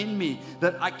desire in me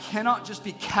that I cannot just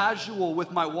be casual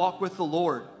with my walk with the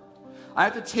Lord. I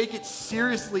have to take it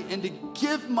seriously and to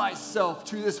give myself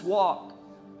to this walk.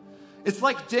 It's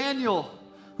like Daniel,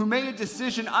 who made a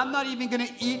decision, I'm not even going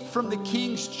to eat from the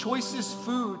king's choicest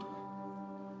food.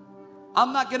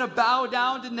 I'm not going to bow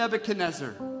down to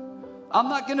Nebuchadnezzar. I'm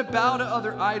not going to bow to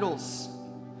other idols.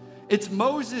 It's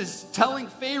Moses telling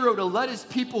Pharaoh to let his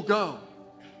people go.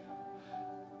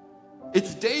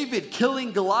 It's David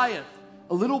killing Goliath.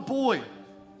 A little boy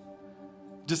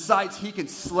decides he can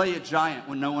slay a giant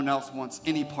when no one else wants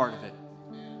any part of it.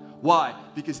 Why?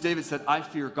 Because David said, I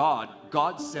fear God.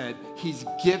 God said he's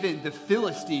given the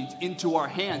Philistines into our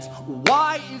hands.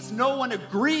 Why is no one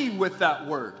agreeing with that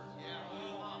word?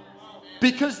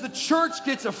 Because the church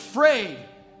gets afraid.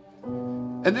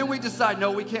 And then we decide,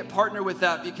 no, we can't partner with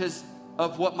that because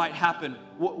of what might happen.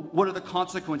 What are the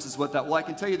consequences with that? Well, I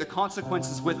can tell you the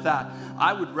consequences with that.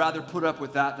 I would rather put up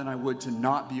with that than I would to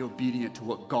not be obedient to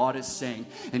what God is saying.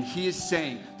 And he is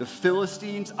saying, the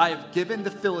Philistines, I have given the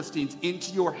Philistines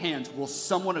into your hands. Will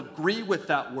someone agree with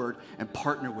that word and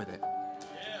partner with it?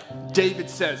 Yeah. David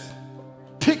says,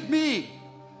 pick me,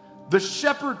 the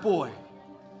shepherd boy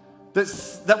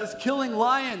that was killing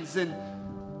lions and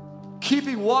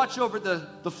keeping watch over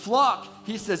the flock.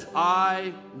 He says,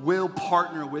 I will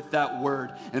partner with that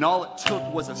word. And all it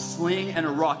took was a sling and a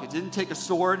rock. It didn't take a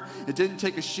sword. It didn't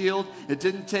take a shield. It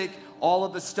didn't take all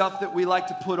of the stuff that we like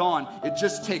to put on. It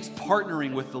just takes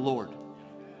partnering with the Lord.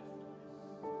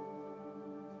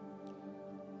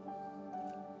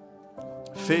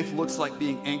 Faith looks like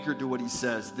being anchored to what he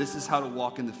says. This is how to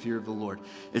walk in the fear of the Lord.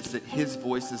 It's that his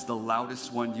voice is the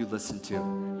loudest one you listen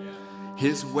to.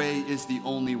 His way is the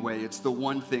only way. It's the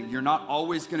one thing. You're not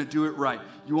always going to do it right.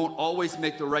 You won't always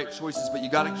make the right choices, but you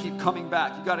got to keep coming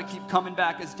back. You got to keep coming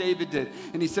back as David did.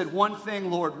 And he said, one thing,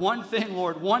 Lord, one thing,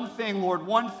 Lord, one thing, Lord,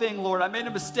 one thing, Lord. I made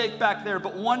a mistake back there,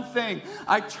 but one thing.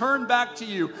 I turn back to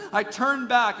you. I turn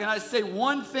back and I say,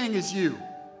 one thing is you.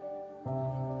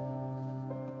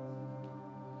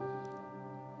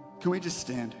 Can we just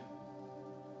stand?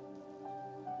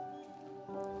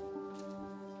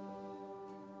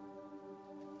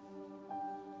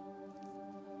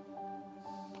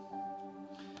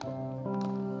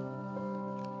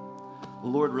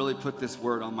 Lord really put this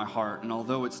word on my heart, and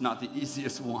although it's not the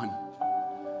easiest one,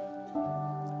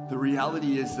 the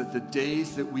reality is that the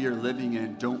days that we are living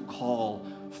in don't call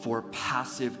for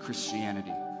passive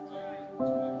Christianity.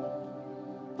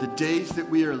 The days that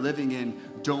we are living in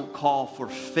don't call for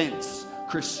fence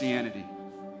Christianity.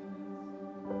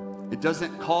 It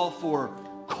doesn't call for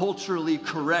culturally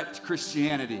correct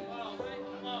Christianity.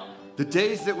 The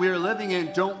days that we are living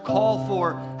in don't call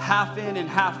for half in and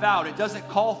half out. It doesn't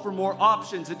call for more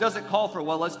options. It doesn't call for,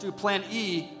 well, let's do plan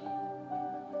E.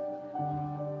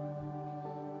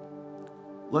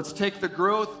 Let's take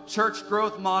the church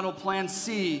growth model, plan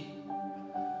C.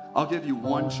 I'll give you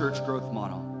one church growth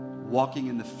model: walking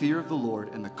in the fear of the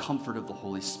Lord and the comfort of the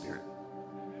Holy Spirit.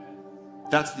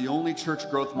 That's the only church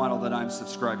growth model that I'm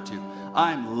subscribed to.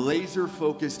 I'm laser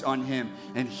focused on Him,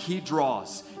 and He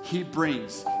draws, He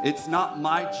brings. It's not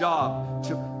my job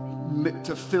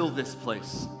to fill this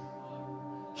place.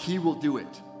 He will do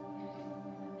it.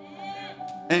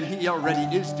 And He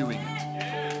already is doing it.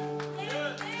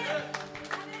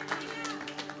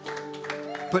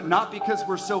 But not because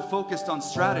we're so focused on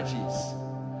strategies.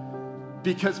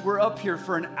 Because we're up here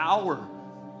for an hour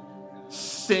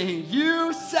saying,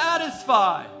 you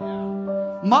satisfy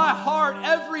my heart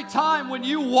every time when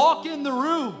you walk in the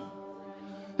room.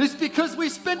 It's because we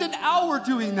spend an hour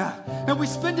doing that. And we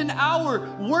spend an hour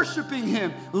worshiping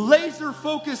Him, laser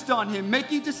focused on Him,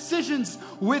 making decisions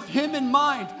with Him in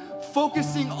mind,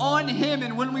 focusing on Him.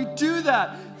 And when we do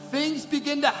that, things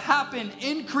begin to happen.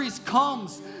 Increase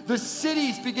comes. The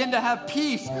cities begin to have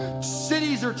peace.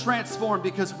 Cities are transformed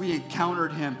because we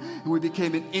encountered Him, and we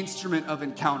became an instrument of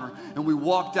encounter. And we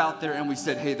walked out there and we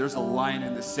said, hey, there's a line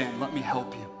in the sand. Let me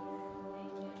help you.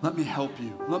 Let me help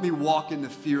you. Let me walk in the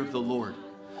fear of the Lord.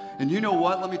 And you know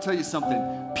what? Let me tell you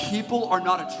something. People are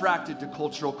not attracted to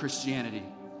cultural Christianity.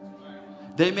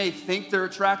 They may think they're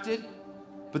attracted,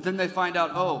 but then they find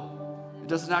out, oh, it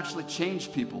doesn't actually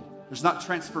change people. There's not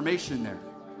transformation there.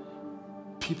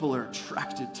 People are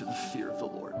attracted to the fear of the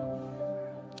Lord.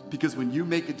 Because when you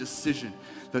make a decision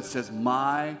that says,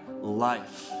 my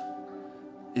life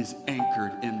is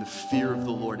anchored in the fear of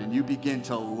the Lord, and you begin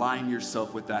to align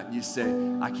yourself with that, and you say,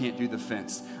 I can't do the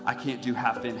fence. I can't do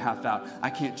half in, half out.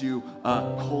 I can't do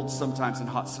cold sometimes and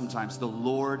hot sometimes. The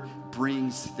Lord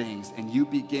brings things, and you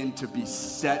begin to be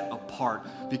set apart,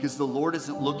 because the Lord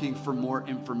isn't looking for more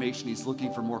information. He's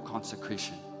looking for more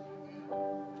consecration.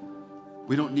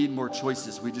 We don't need more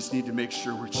choices. We just need to make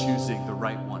sure we're choosing the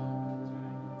right one.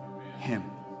 Him.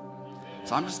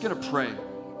 So I'm just going to pray.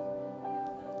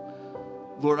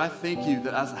 Lord, I thank you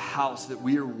that as a house that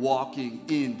we are walking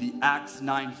in the Acts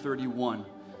 9:31.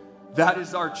 That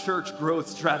is our church growth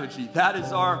strategy. That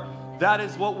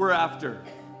is what we're after.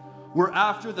 We're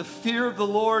after the fear of the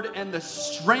Lord and the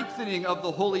strengthening of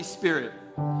the Holy Spirit.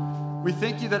 We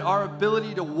thank you that our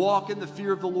ability to walk in the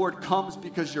fear of the Lord comes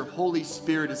because your Holy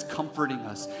Spirit is comforting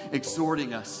us,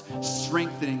 exhorting us,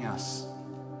 strengthening us.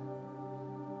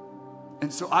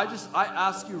 And so I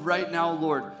ask you right now,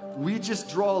 Lord, we just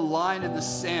draw a line in the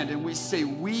sand and we say,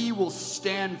 we will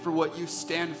stand for what you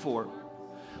stand for.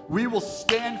 We will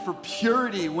stand for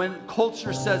purity. When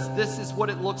culture says this is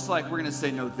what it looks like, we're going to say,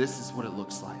 no, this is what it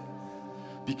looks like.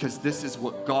 Because this is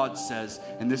what God says,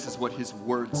 and this is what His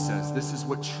Word says. This is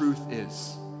what truth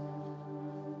is.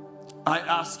 I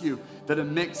ask you that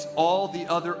amidst all the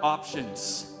other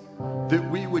options, that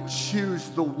we would choose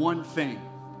the one thing.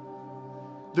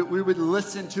 That we would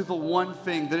listen to the one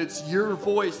thing, that it's your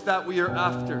voice that we are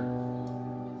after.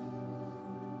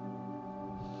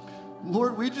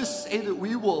 Lord, we just say that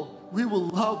we will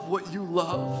love what you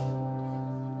love.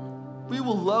 We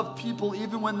will love people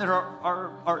even when they're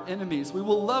our enemies. We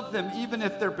will love them even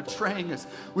if they're betraying us.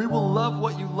 We will love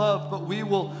what you love, but we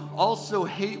will also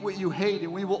hate what you hate,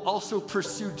 and we will also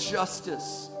pursue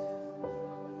justice.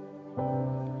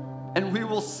 And we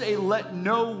will say, let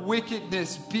no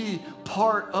wickedness be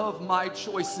part of my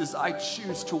choices. I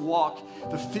choose to walk.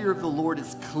 The fear of the Lord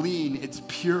is clean. It's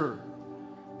pure.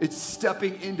 It's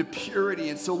stepping into purity.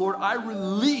 And so, Lord, I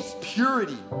release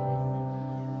purity.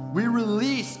 We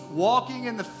release walking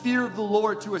in the fear of the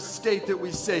Lord to a state that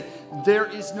we say, there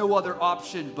is no other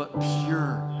option but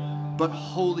pure, but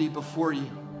holy before you.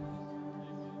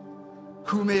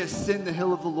 Who may ascend the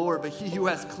hill of the Lord, but he who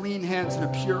has clean hands and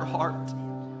a pure heart.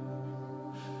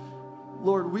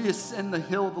 Lord, we ascend the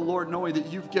hill of the Lord knowing that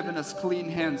you've given us clean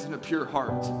hands and a pure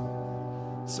heart.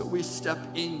 So we step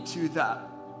into that.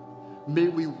 May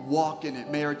we walk in it.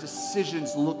 May our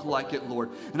decisions look like it, Lord.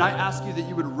 And I ask you that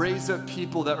you would raise up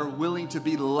people that are willing to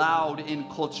be loud in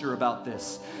culture about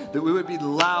this. That we would be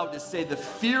loud to say the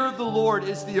fear of the Lord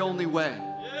is the only way.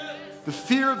 The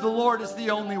fear of the Lord is the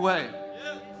only way.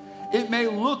 It may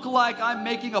look like I'm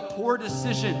making a poor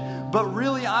decision, but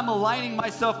really I'm aligning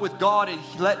myself with God, and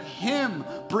let Him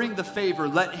bring the favor.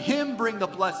 Let Him bring the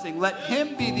blessing. Let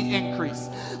Him be the increase.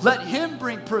 Let Him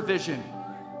bring provision.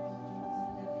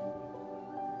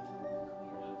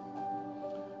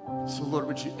 So Lord,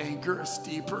 would you anchor us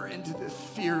deeper into the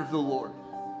fear of the Lord?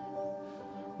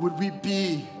 Would we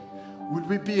be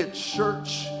a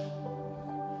church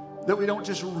that we don't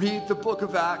just read the book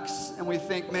of Acts and we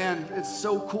think, man, it's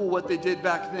so cool what they did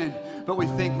back then. But we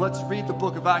think, let's read the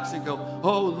book of Acts and go,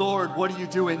 oh Lord, what are you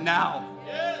doing now?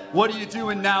 What are you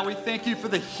doing now? We thank you for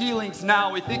the healings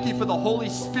now. We thank you for the Holy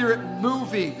Spirit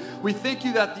moving. We thank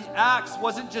you that the Acts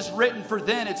wasn't just written for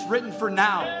then, it's written for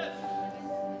now.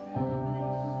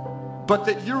 But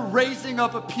that you're raising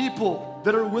up a people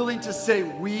that are willing to say,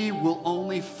 we will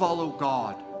only follow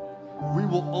God. We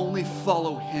will only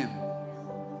follow Him.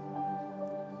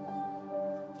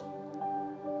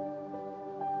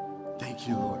 Thank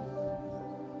you, Lord.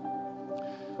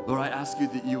 Lord, I ask you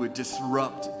that you would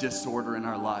disrupt disorder in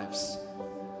our lives.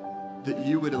 That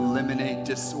you would eliminate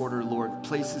disorder, Lord.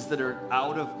 Places that are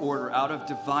out of order, out of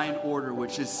divine order,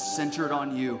 which is centered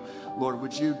on you. Lord,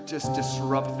 would you just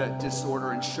disrupt that disorder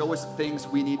and show us things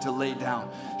we need to lay down.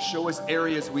 Show us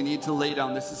areas we need to lay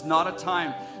down. This is not a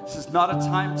time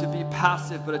to be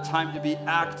passive, but a time to be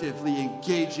actively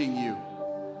engaging you.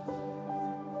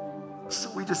 So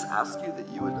we just ask you that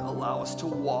you would allow us to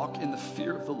walk in the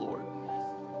fear of the Lord.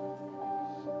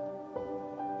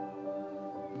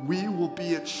 We will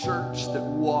be a church that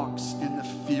walks in the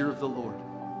fear of the Lord.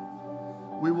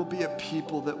 We will be a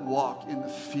people that walk in the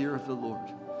fear of the Lord.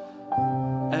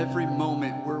 Every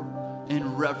moment we're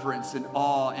in reverence and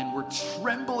awe, and we're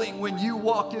trembling when you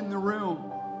walk in the room.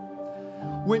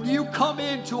 When you come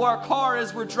into our car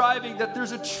as we're driving, that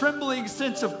there's a trembling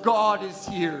sense of God is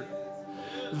here.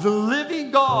 The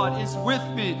living God is with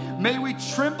me. May we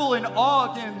tremble in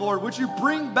awe again, Lord. Would you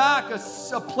bring back a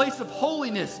place of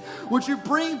holiness? Would you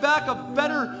bring back a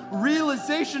better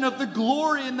realization of the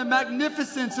glory and the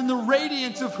magnificence and the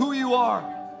radiance of who you are?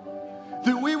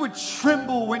 That we would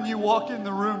tremble when you walk in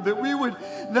the room. That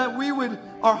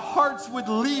our hearts would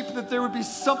leap, that there would be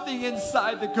something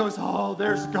inside that goes, oh,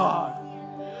 there's God.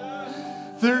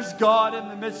 There's God in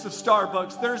the midst of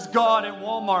Starbucks. There's God at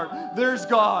Walmart. There's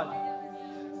God.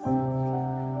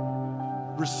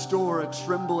 Restore a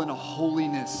tremble and a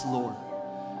holiness, Lord.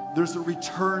 There's a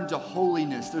return to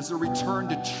holiness. There's a return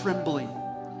to trembling.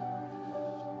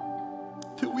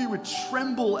 That we would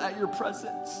tremble at your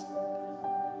presence.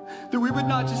 That we would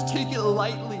not just take it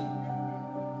lightly.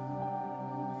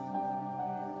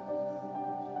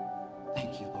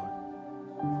 Thank you, Lord.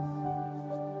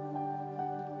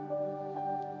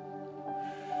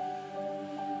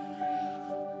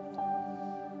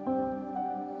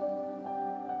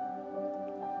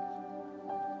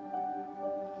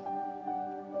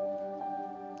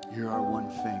 You're our one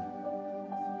thing.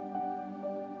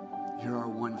 You're our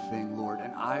one thing, Lord.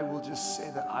 And I will just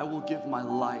say that I will give my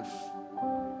life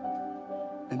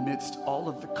amidst all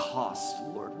of the costs,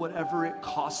 Lord. Whatever it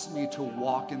costs me to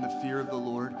walk in the fear of the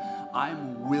Lord,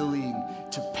 I'm willing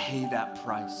to pay that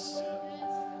price.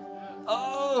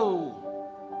 Oh,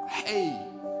 hey.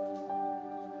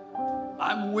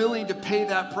 I'm willing to pay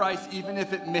that price, even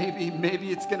if it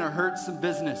maybe it's going to hurt some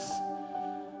business.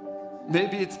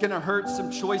 Maybe it's going to hurt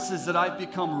some choices that I've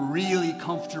become really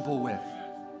comfortable with.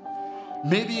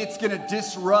 Maybe it's going to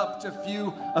disrupt a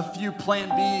few plan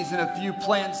Bs and a few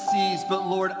plan Cs. But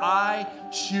Lord, I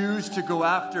choose to go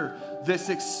after this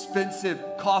expensive,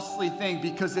 costly thing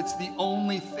because it's the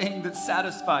only thing that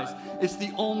satisfies. It's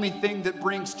the only thing that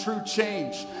brings true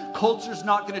change. Culture's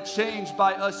not going to change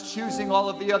by us choosing all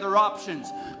of the other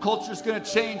options. Culture's going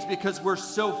to change because we're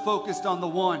so focused on the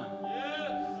one.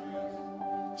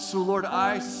 So Lord,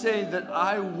 I say that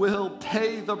I will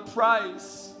pay the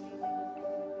price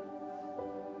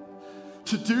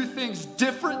to do things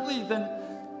differently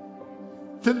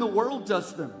than the world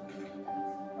does them.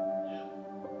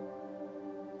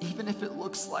 Even if it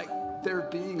looks like there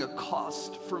being a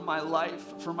cost for my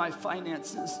life, for my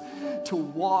finances, to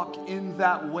walk in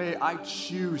that way, I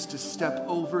choose to step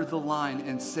over the line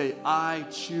and say, I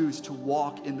choose to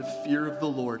walk in the fear of the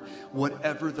Lord,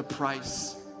 whatever the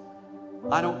price.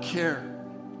 I don't care.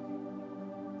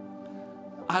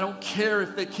 I don't care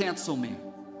if they cancel me.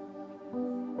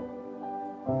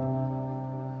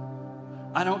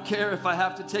 I don't care if I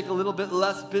have to take a little bit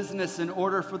less business in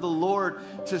order for the Lord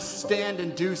to stand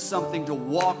and do something, to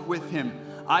walk with Him.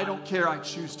 I don't care. I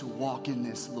choose to walk in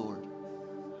this, Lord.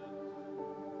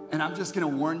 And I'm just going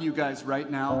to warn you guys right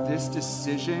now, this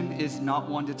decision is not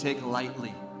one to take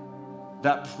lightly.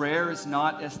 That prayer is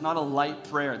not, it's not a light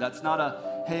prayer. That's not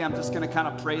a, hey, I'm just going to kind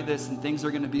of pray this and things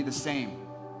are going to be the same.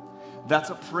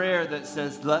 That's a prayer that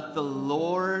says, let the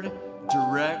Lord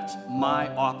direct my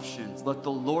options. Let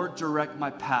the Lord direct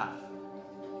my path.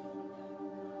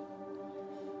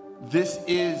 This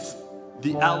is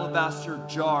the alabaster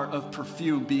jar of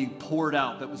perfume being poured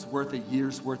out that was worth a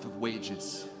year's worth of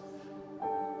wages.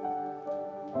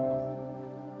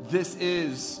 This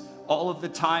is all of the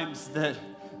times that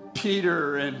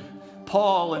Peter and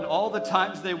Paul and all the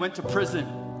times they went to prison.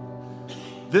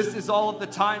 This is all of the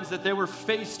times that they were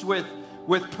faced with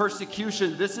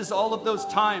persecution. This is all of those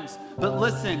times. But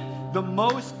listen,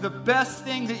 the best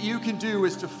thing that you can do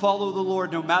is to follow the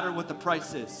Lord no matter what the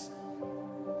price is.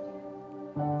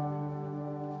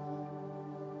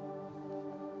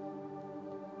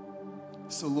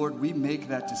 So Lord, we make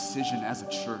that decision as a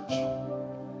church.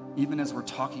 Even as we're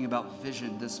talking about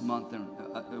vision this month and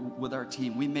with our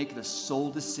team, we make the sole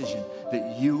decision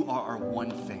that you are our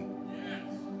one thing.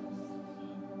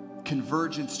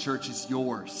 Convergence Church is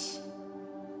yours.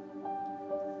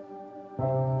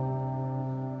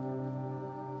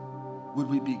 Would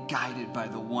we be guided by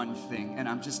the one thing? And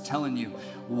I'm just telling you,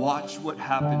 watch what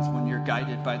happens when you're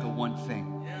guided by the one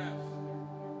thing.